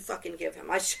gift you fucking give him.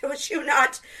 I wish you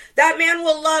not. That man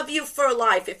will love you for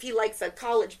life. If he likes a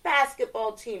college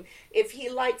basketball team, if he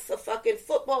likes a fucking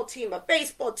football team, a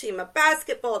baseball team, a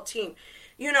basketball team,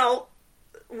 you know,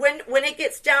 when it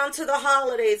gets down to the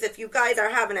holidays, if you guys are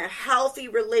having a healthy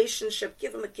relationship,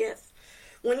 give him a gift.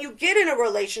 When you get in a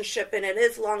relationship and it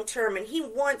is long term and he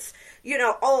wants, you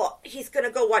know, oh, he's going to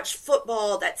go watch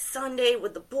football that Sunday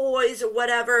with the boys or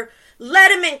whatever,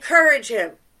 let him encourage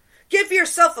him. Give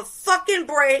yourself a fucking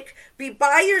break. Be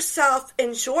by yourself.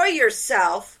 Enjoy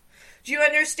yourself. Do you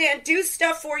understand? Do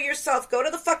stuff for yourself. Go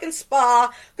to the fucking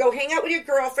spa. Go hang out with your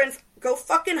girlfriends. Go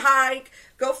fucking hike.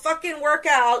 Go fucking work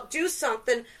out. Do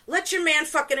something. Let your man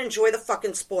fucking enjoy the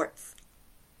fucking sports.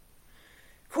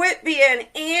 Quit being,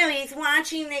 ew, he's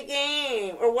watching the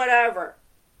game, or whatever.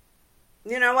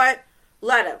 You know what?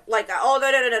 Let him. Like, oh,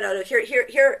 no.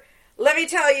 Here. Let me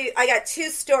tell you, I got 2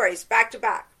 stories back to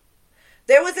back.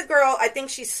 There was a girl, I think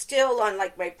she's still on,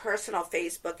 like, my personal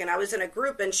Facebook, and I was in a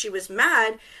group, and she was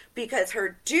mad because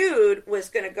her dude was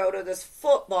going to go to this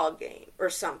football game or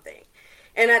something.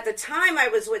 And at the time, I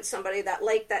was with somebody that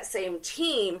liked that same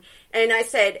team, and I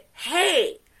said,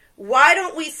 hey, why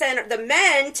don't we send the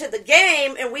men to the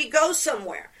game and we go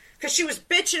somewhere? Because she was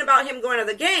bitching about him going to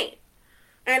the game.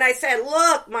 And I said,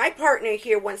 look, my partner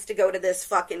here wants to go to this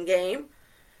fucking game.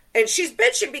 And she's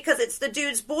bitching because it's the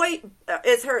dude's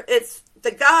it's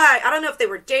the guy. I don't know if they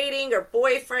were dating or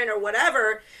boyfriend or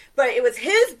whatever, but it was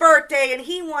his birthday and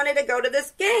he wanted to go to this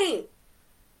game.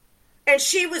 And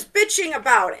she was bitching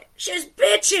about it. She was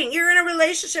bitching. You're in a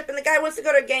relationship and the guy wants to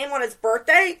go to a game on his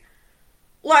birthday?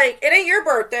 Like, it ain't your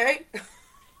birthday.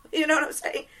 You know what I'm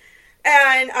saying?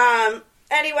 And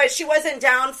anyway, she wasn't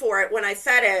down for it when I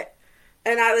said it.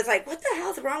 And I was like, what the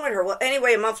hell's wrong with her? Well,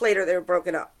 anyway, a month later, they were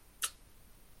broken up.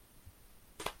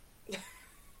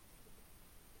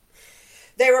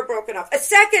 They were broken up. A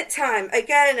second time,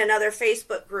 again, another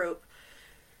Facebook group.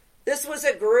 This was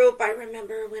a group, I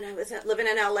remember when I was living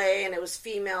in LA, and it was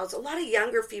females, a lot of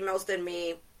younger females than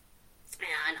me.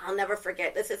 And I'll never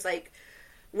forget, this is like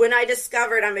when I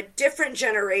discovered I'm a different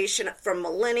generation from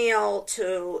millennial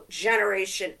to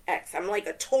Generation X. I'm like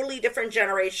a totally different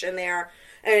generation there.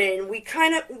 And we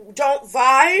kind of don't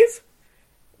vibe.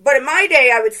 But in my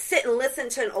day, I would sit and listen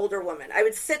to an older woman. I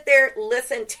would sit there,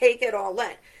 listen, take it all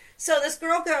in. So this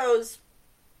girl goes,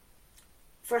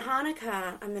 for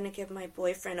Hanukkah, I'm going to give my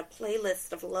boyfriend a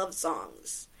playlist of love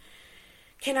songs.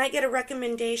 Can I get a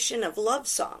recommendation of love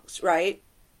songs, right?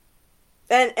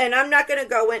 And I'm not going to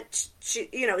go in,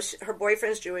 her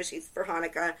boyfriend's Jewish, he's for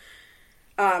Hanukkah.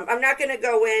 I'm not going to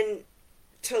go in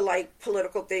to, like,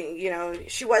 political thing,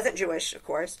 she wasn't Jewish, of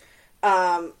course.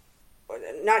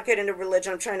 Not get into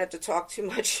religion. I'm trying not to talk too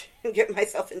much and get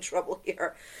myself in trouble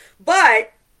here.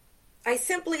 But I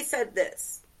simply said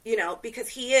this, because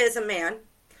he is a man.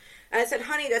 And I said,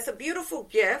 honey, that's a beautiful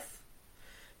gift.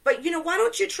 But, why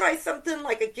don't you try something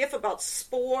like a gift about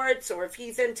sports, or if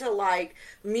he's into, like,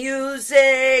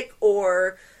 music,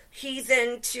 or he's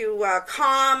into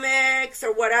comics,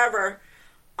 or whatever.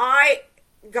 I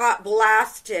got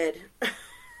blasted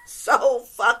so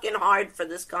fucking hard for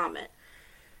this comment.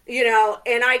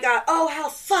 And I got, oh, how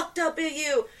fucked up are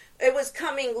you? It was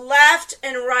coming left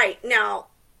and right. Now,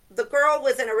 the girl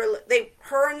was in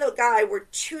her and the guy were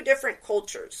two different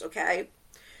cultures, okay?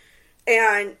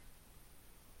 And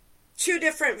two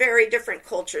different, very different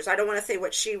cultures. I don't want to say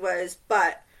what she was,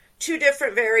 but two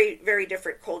different, very, very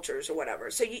different cultures or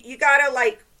whatever. So you gotta,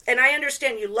 like, and I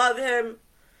understand you love him,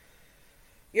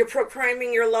 you're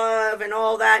proclaiming your love and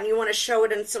all that, and you want to show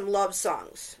it in some love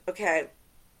songs, okay?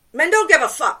 Men don't give a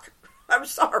fuck. I'm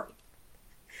sorry.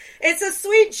 It's a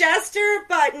sweet gesture,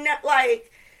 but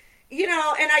like, and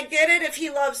I get it if he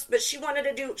loves, but she wanted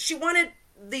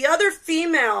the other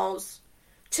females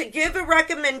to give a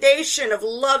recommendation of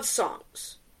love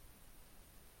songs.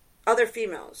 Other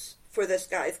females for this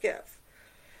guy's gift.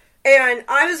 And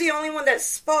I was the only one that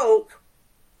spoke.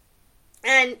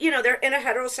 And, they're in a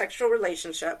heterosexual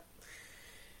relationship.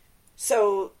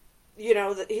 So, he's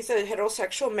a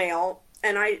heterosexual male.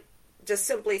 And I just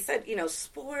simply said,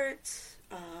 sports,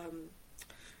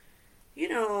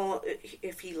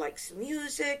 if he likes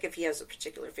music, if he has a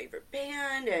particular favorite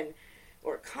band,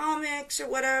 or comics or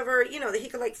whatever, that he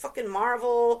could like fucking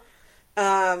Marvel.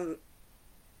 And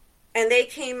they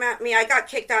came at me. I got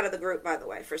kicked out of the group, by the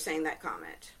way, for saying that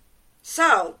comment.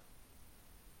 So,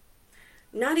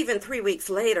 not even 3 weeks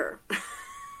later,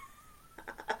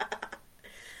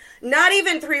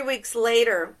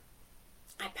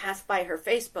 I passed by her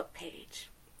Facebook page.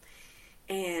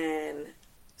 And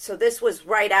so this was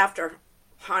right after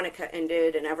Hanukkah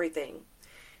ended and everything.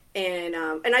 And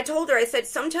I told her, I said,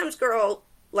 sometimes, girl,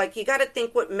 like, you got to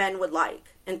think what men would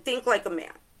like and think like a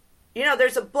man.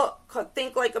 There's a book called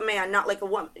Think Like a Man, Not Like a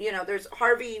Woman. There's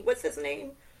Harvey, what's his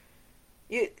name?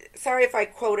 Sorry if I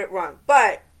quote it wrong,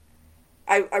 but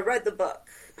I read the book.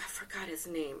 I forgot his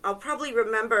name. I'll probably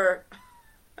remember.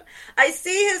 I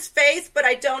see his face, but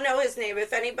I don't know his name.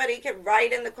 If anybody can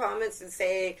write in the comments and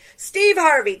say, Steve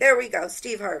Harvey. There we go,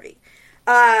 Steve Harvey.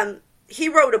 He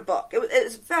wrote a book. In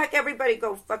fact, everybody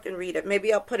go fucking read it.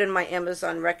 Maybe I'll put in my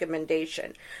Amazon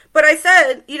recommendation. But I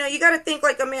said, you got to think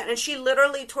like a man. And she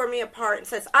literally tore me apart and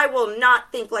says, I will not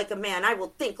think like a man. I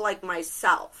will think like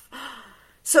myself.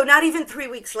 So not even 3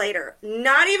 weeks later,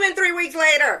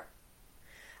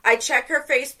 I check her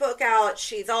Facebook out.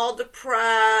 She's all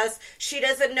depressed. She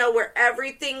doesn't know where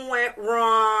everything went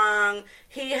wrong.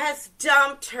 He has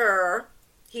dumped her.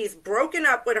 He's broken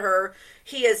up with her.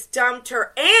 He has dumped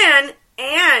her. And,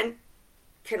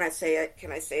 can I say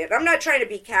it? I'm not trying to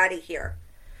be catty here.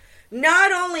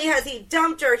 Not only has he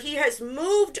dumped her, he has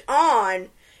moved on.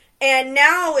 And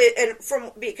now,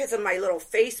 because of my little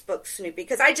Facebook snoop,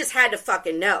 because I just had to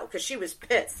fucking know, because she was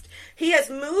pissed. He has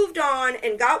moved on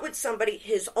and got with somebody,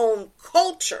 his own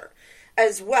culture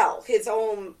as well. His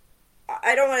own,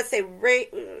 I don't want to say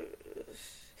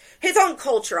his own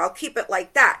culture. I'll keep it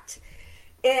like that.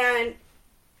 And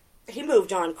he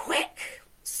moved on quick.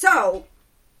 So,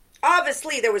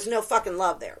 obviously, there was no fucking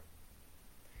love there.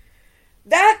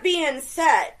 That being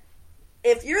said,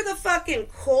 if you're the fucking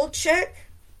cool chick,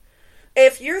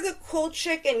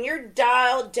 and you're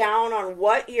dialed down on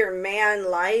what your man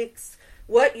likes,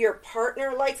 what your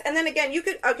partner likes, and then again,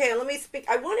 let me speak.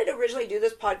 I wanted to originally do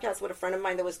this podcast with a friend of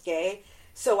mine that was gay,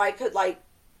 so I could, like,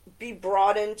 be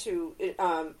brought into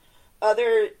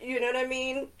other,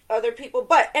 other people.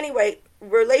 But anyway,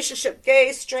 relationship,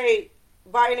 gay, straight,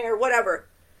 binary, whatever.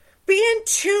 Be in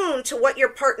tune to what your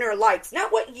partner likes,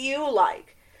 not what you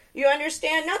like. You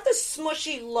understand? Not the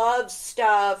smushy love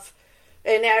stuff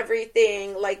and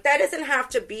everything. Like, that doesn't have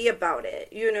to be about it.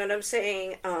 You know what I'm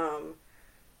saying?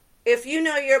 If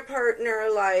your partner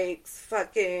likes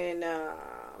fucking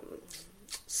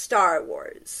Star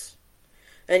Wars,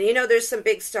 and there's some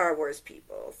big Star Wars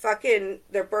people, fucking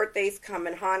their birthday's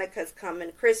coming, Hanukkah's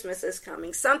coming, Christmas is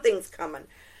coming, something's coming.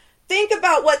 Think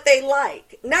about what they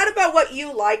like, not about what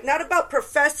you like, not about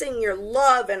professing your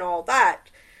love and all that,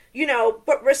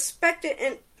 but respect it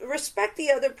and respect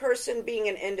the other person being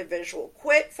an individual.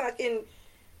 Quit fucking,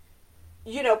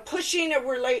 pushing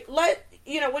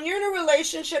when you're in a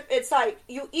relationship, it's like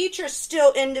you each are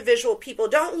still individual people.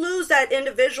 Don't lose that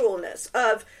individualness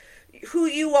of who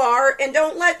you are, and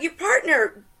don't let your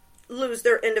partner lose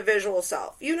their individual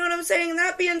self. You know what I'm saying?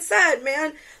 That being said,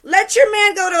 man, let your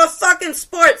man go to a fucking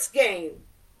sports game.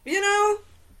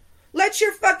 Let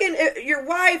your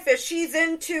wife, if she's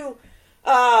into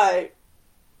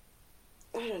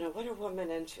I don't know, what are women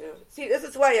into? See, this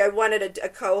is why I wanted a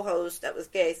co-host that was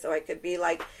gay, so I could be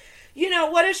like, you know,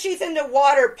 what if she's into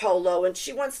water polo and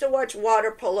she wants to watch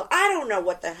water polo? I don't know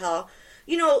what the hell.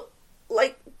 You know,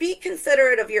 like, be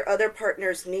considerate of your other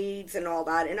partner's needs and all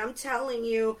that. And I'm telling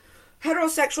you,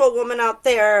 heterosexual woman out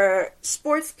there,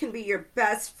 sports can be your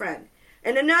best friend.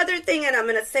 And another thing, and I'm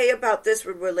going to say about this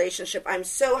relationship, I'm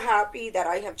so happy that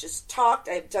I have just talked.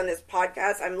 I've done this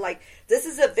podcast. I'm like, this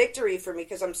is a victory for me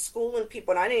because I'm schooling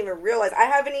people, and I didn't even realize. I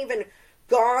haven't even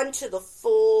gone to the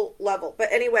full level. But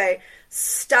anyway,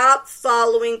 stop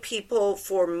following people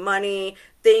for money,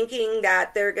 thinking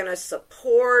that they're going to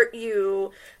support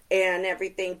you and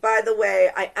everything. By the way,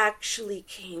 I actually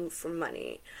came from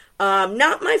money.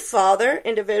 Not my father,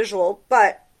 individual,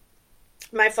 but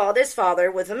my father's father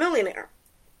was a millionaire.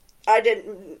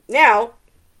 Now,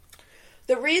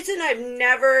 the reason I've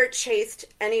never chased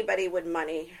anybody with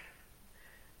money,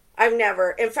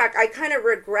 in fact, I kind of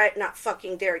regret not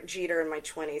fucking Derek Jeter in my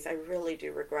 20s. I really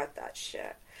do regret that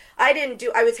shit. I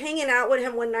was hanging out with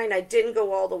him one night and I didn't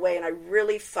go all the way and I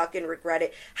really fucking regret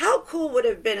it. How cool would it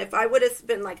have been if I would have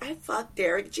been like, I fucked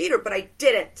Derek Jeter, but I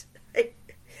didn't.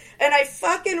 And I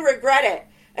fucking regret it.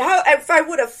 If I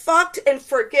would have fucked and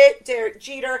forget Derek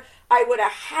Jeter, I would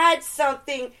have had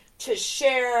something to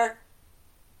share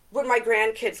with my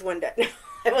grandkids one day.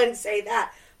 I wouldn't say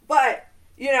that. But,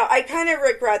 you know, I kind of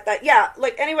regret that. Yeah,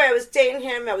 like, anyway, I was dating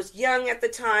him. I was young at the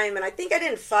time. And I think I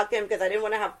didn't fuck him because I didn't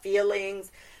want to have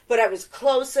feelings. But I was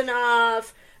close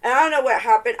enough. And I don't know what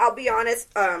happened. I'll be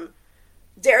honest.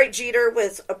 Derek Jeter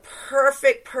was a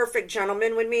perfect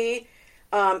gentleman with me.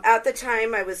 At the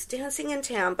time, I was dancing in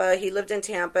Tampa. He lived in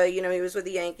Tampa. You know, he was with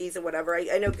the Yankees or whatever.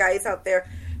 I know guys out there,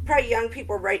 probably young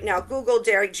people right now, Google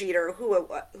Derek Jeter, who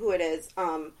it is.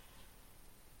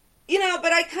 You know,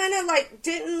 but I kind of, like,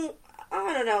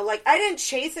 I don't know, like, I didn't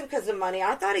chase him because of money.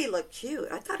 I thought he looked cute.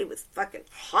 I thought he was fucking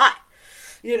hot.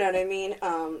 You know what I mean?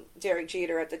 Derek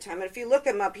Jeter at the time. And if you look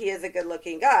him up, he is a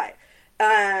good-looking guy.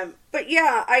 But,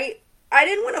 yeah, I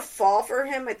didn't want to fall for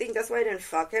him. I think that's why I didn't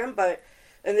fuck him, but...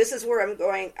 And this is where I'm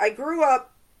going. I grew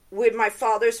up with my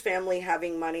father's family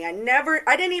having money. I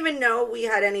didn't even know we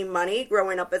had any money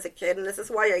growing up as a kid. And this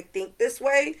is why I think this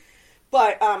way.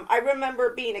 But I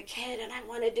remember being a kid and I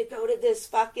wanted to go to this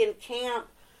fucking camp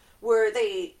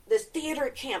this theater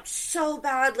camp so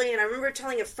badly. And I remember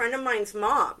telling a friend of mine's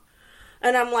mom.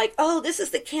 And I'm like, oh, this is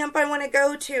the camp I want to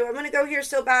go to. I want to go here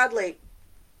so badly.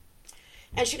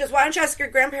 And she goes, why don't you ask your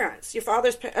grandparents? Your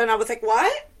father's... And I was like,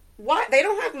 what? What? They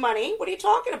don't have money? What are you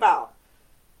talking about?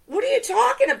 What are you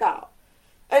talking about?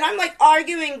 And I'm like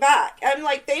arguing back. I'm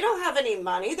like, they don't have any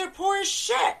money. They're poor as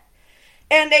shit.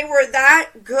 And they were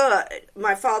that good,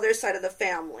 my father's side of the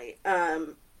family.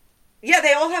 Yeah,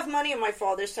 they all have money on my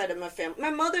father's side of my family. My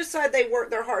mother's side,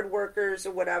 they're hard workers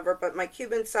or whatever. But my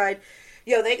Cuban side,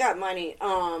 they got money.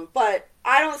 But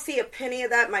I don't see a penny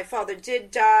of that. My father did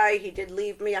die. He did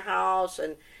leave me a house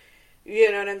and...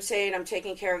 You know what I'm saying? I'm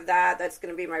taking care of that. That's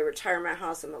going to be my retirement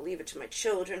house. I'm going to leave it to my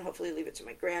children. Hopefully leave it to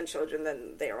my grandchildren.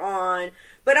 Then they're on.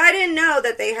 But I didn't know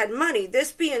that they had money.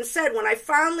 This being said, when I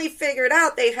finally figured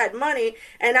out they had money,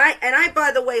 and I,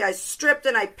 by the way, I stripped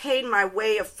and I paid my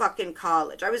way of fucking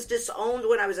college. I was disowned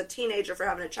when I was a teenager for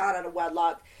having a child out of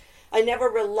wedlock. I never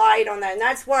relied on that. And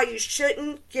that's why you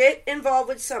shouldn't get involved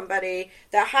with somebody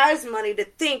that has money to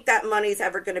think that money's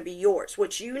ever going to be yours.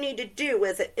 What you need to do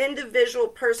as an individual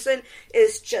person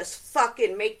is just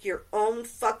fucking make your own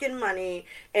fucking money.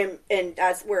 And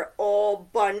that's where it all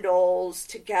bundles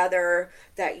together.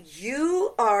 That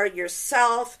you are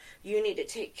yourself. You need to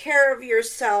take care of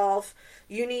yourself.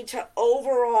 You need to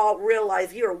overall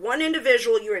realize you're one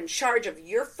individual. You're in charge of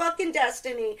your fucking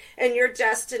destiny and your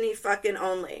destiny fucking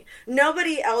only.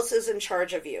 Nobody else is in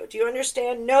charge of you. Do you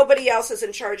understand? Nobody else is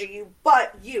in charge of you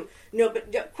but you.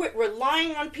 Quit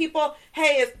relying on people.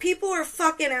 Hey, if people are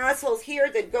fucking assholes here,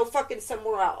 then go fucking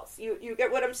somewhere else. You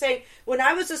get what I'm saying? When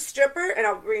I was a stripper, and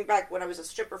I'll bring back when I was a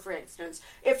stripper, for instance,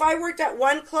 if I worked at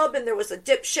one club and there was a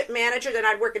dipshit manager, then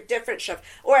I'd work a different shift.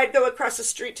 Or I'd go across the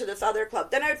street to this other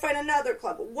club. Then I'd find another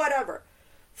club. Whatever.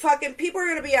 Fucking people are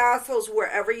going to be assholes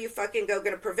wherever you fucking go.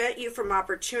 Going to prevent you from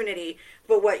opportunity.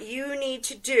 But what you need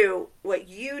to do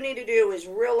is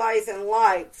realize in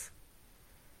life,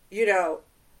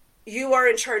 you are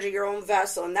in charge of your own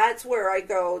vessel. And that's where I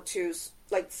go to,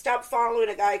 like, stop following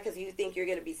a guy because you think you're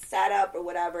going to be set up or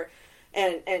whatever.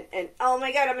 And oh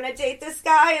my God, I'm going to date this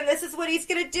guy and this is what he's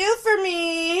going to do for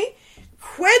me.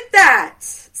 Quit that.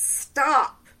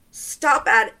 Stop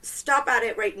at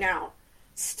it right now.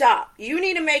 Stop. You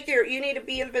need to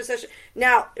be in a position.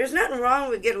 Now, there's nothing wrong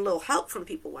with getting a little help from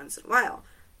people once in a while.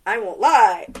 I won't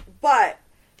lie. But,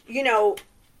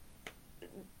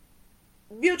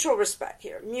 mutual respect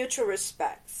here. Mutual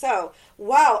respect. So,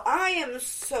 wow, I am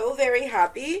so very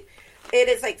happy. It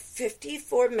is like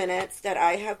 54 minutes that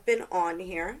I have been on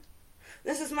here.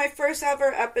 This is my first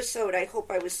ever episode. I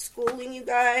hope I was schooling you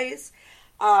guys.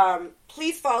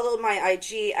 Please follow my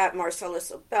IG at Marcella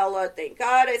Sobella. Thank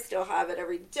God I still have it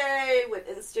every day with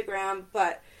Instagram,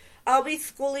 but I'll be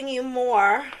schooling you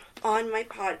more on my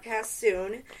podcast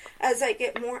soon as I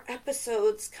get more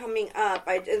episodes coming up.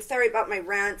 And sorry about my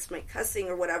rants, my cussing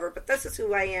or whatever, but this is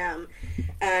who I am.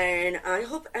 And I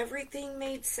hope everything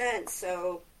made sense.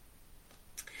 So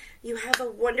you have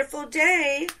a wonderful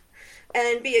day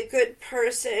and be a good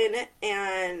person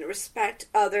and respect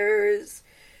others.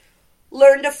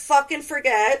 Learn to fucking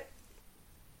forget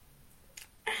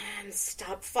and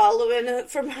stop following it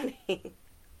for money.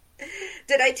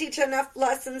 Did I teach enough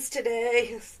lessons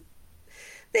today?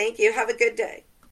 Thank you. Have a good day.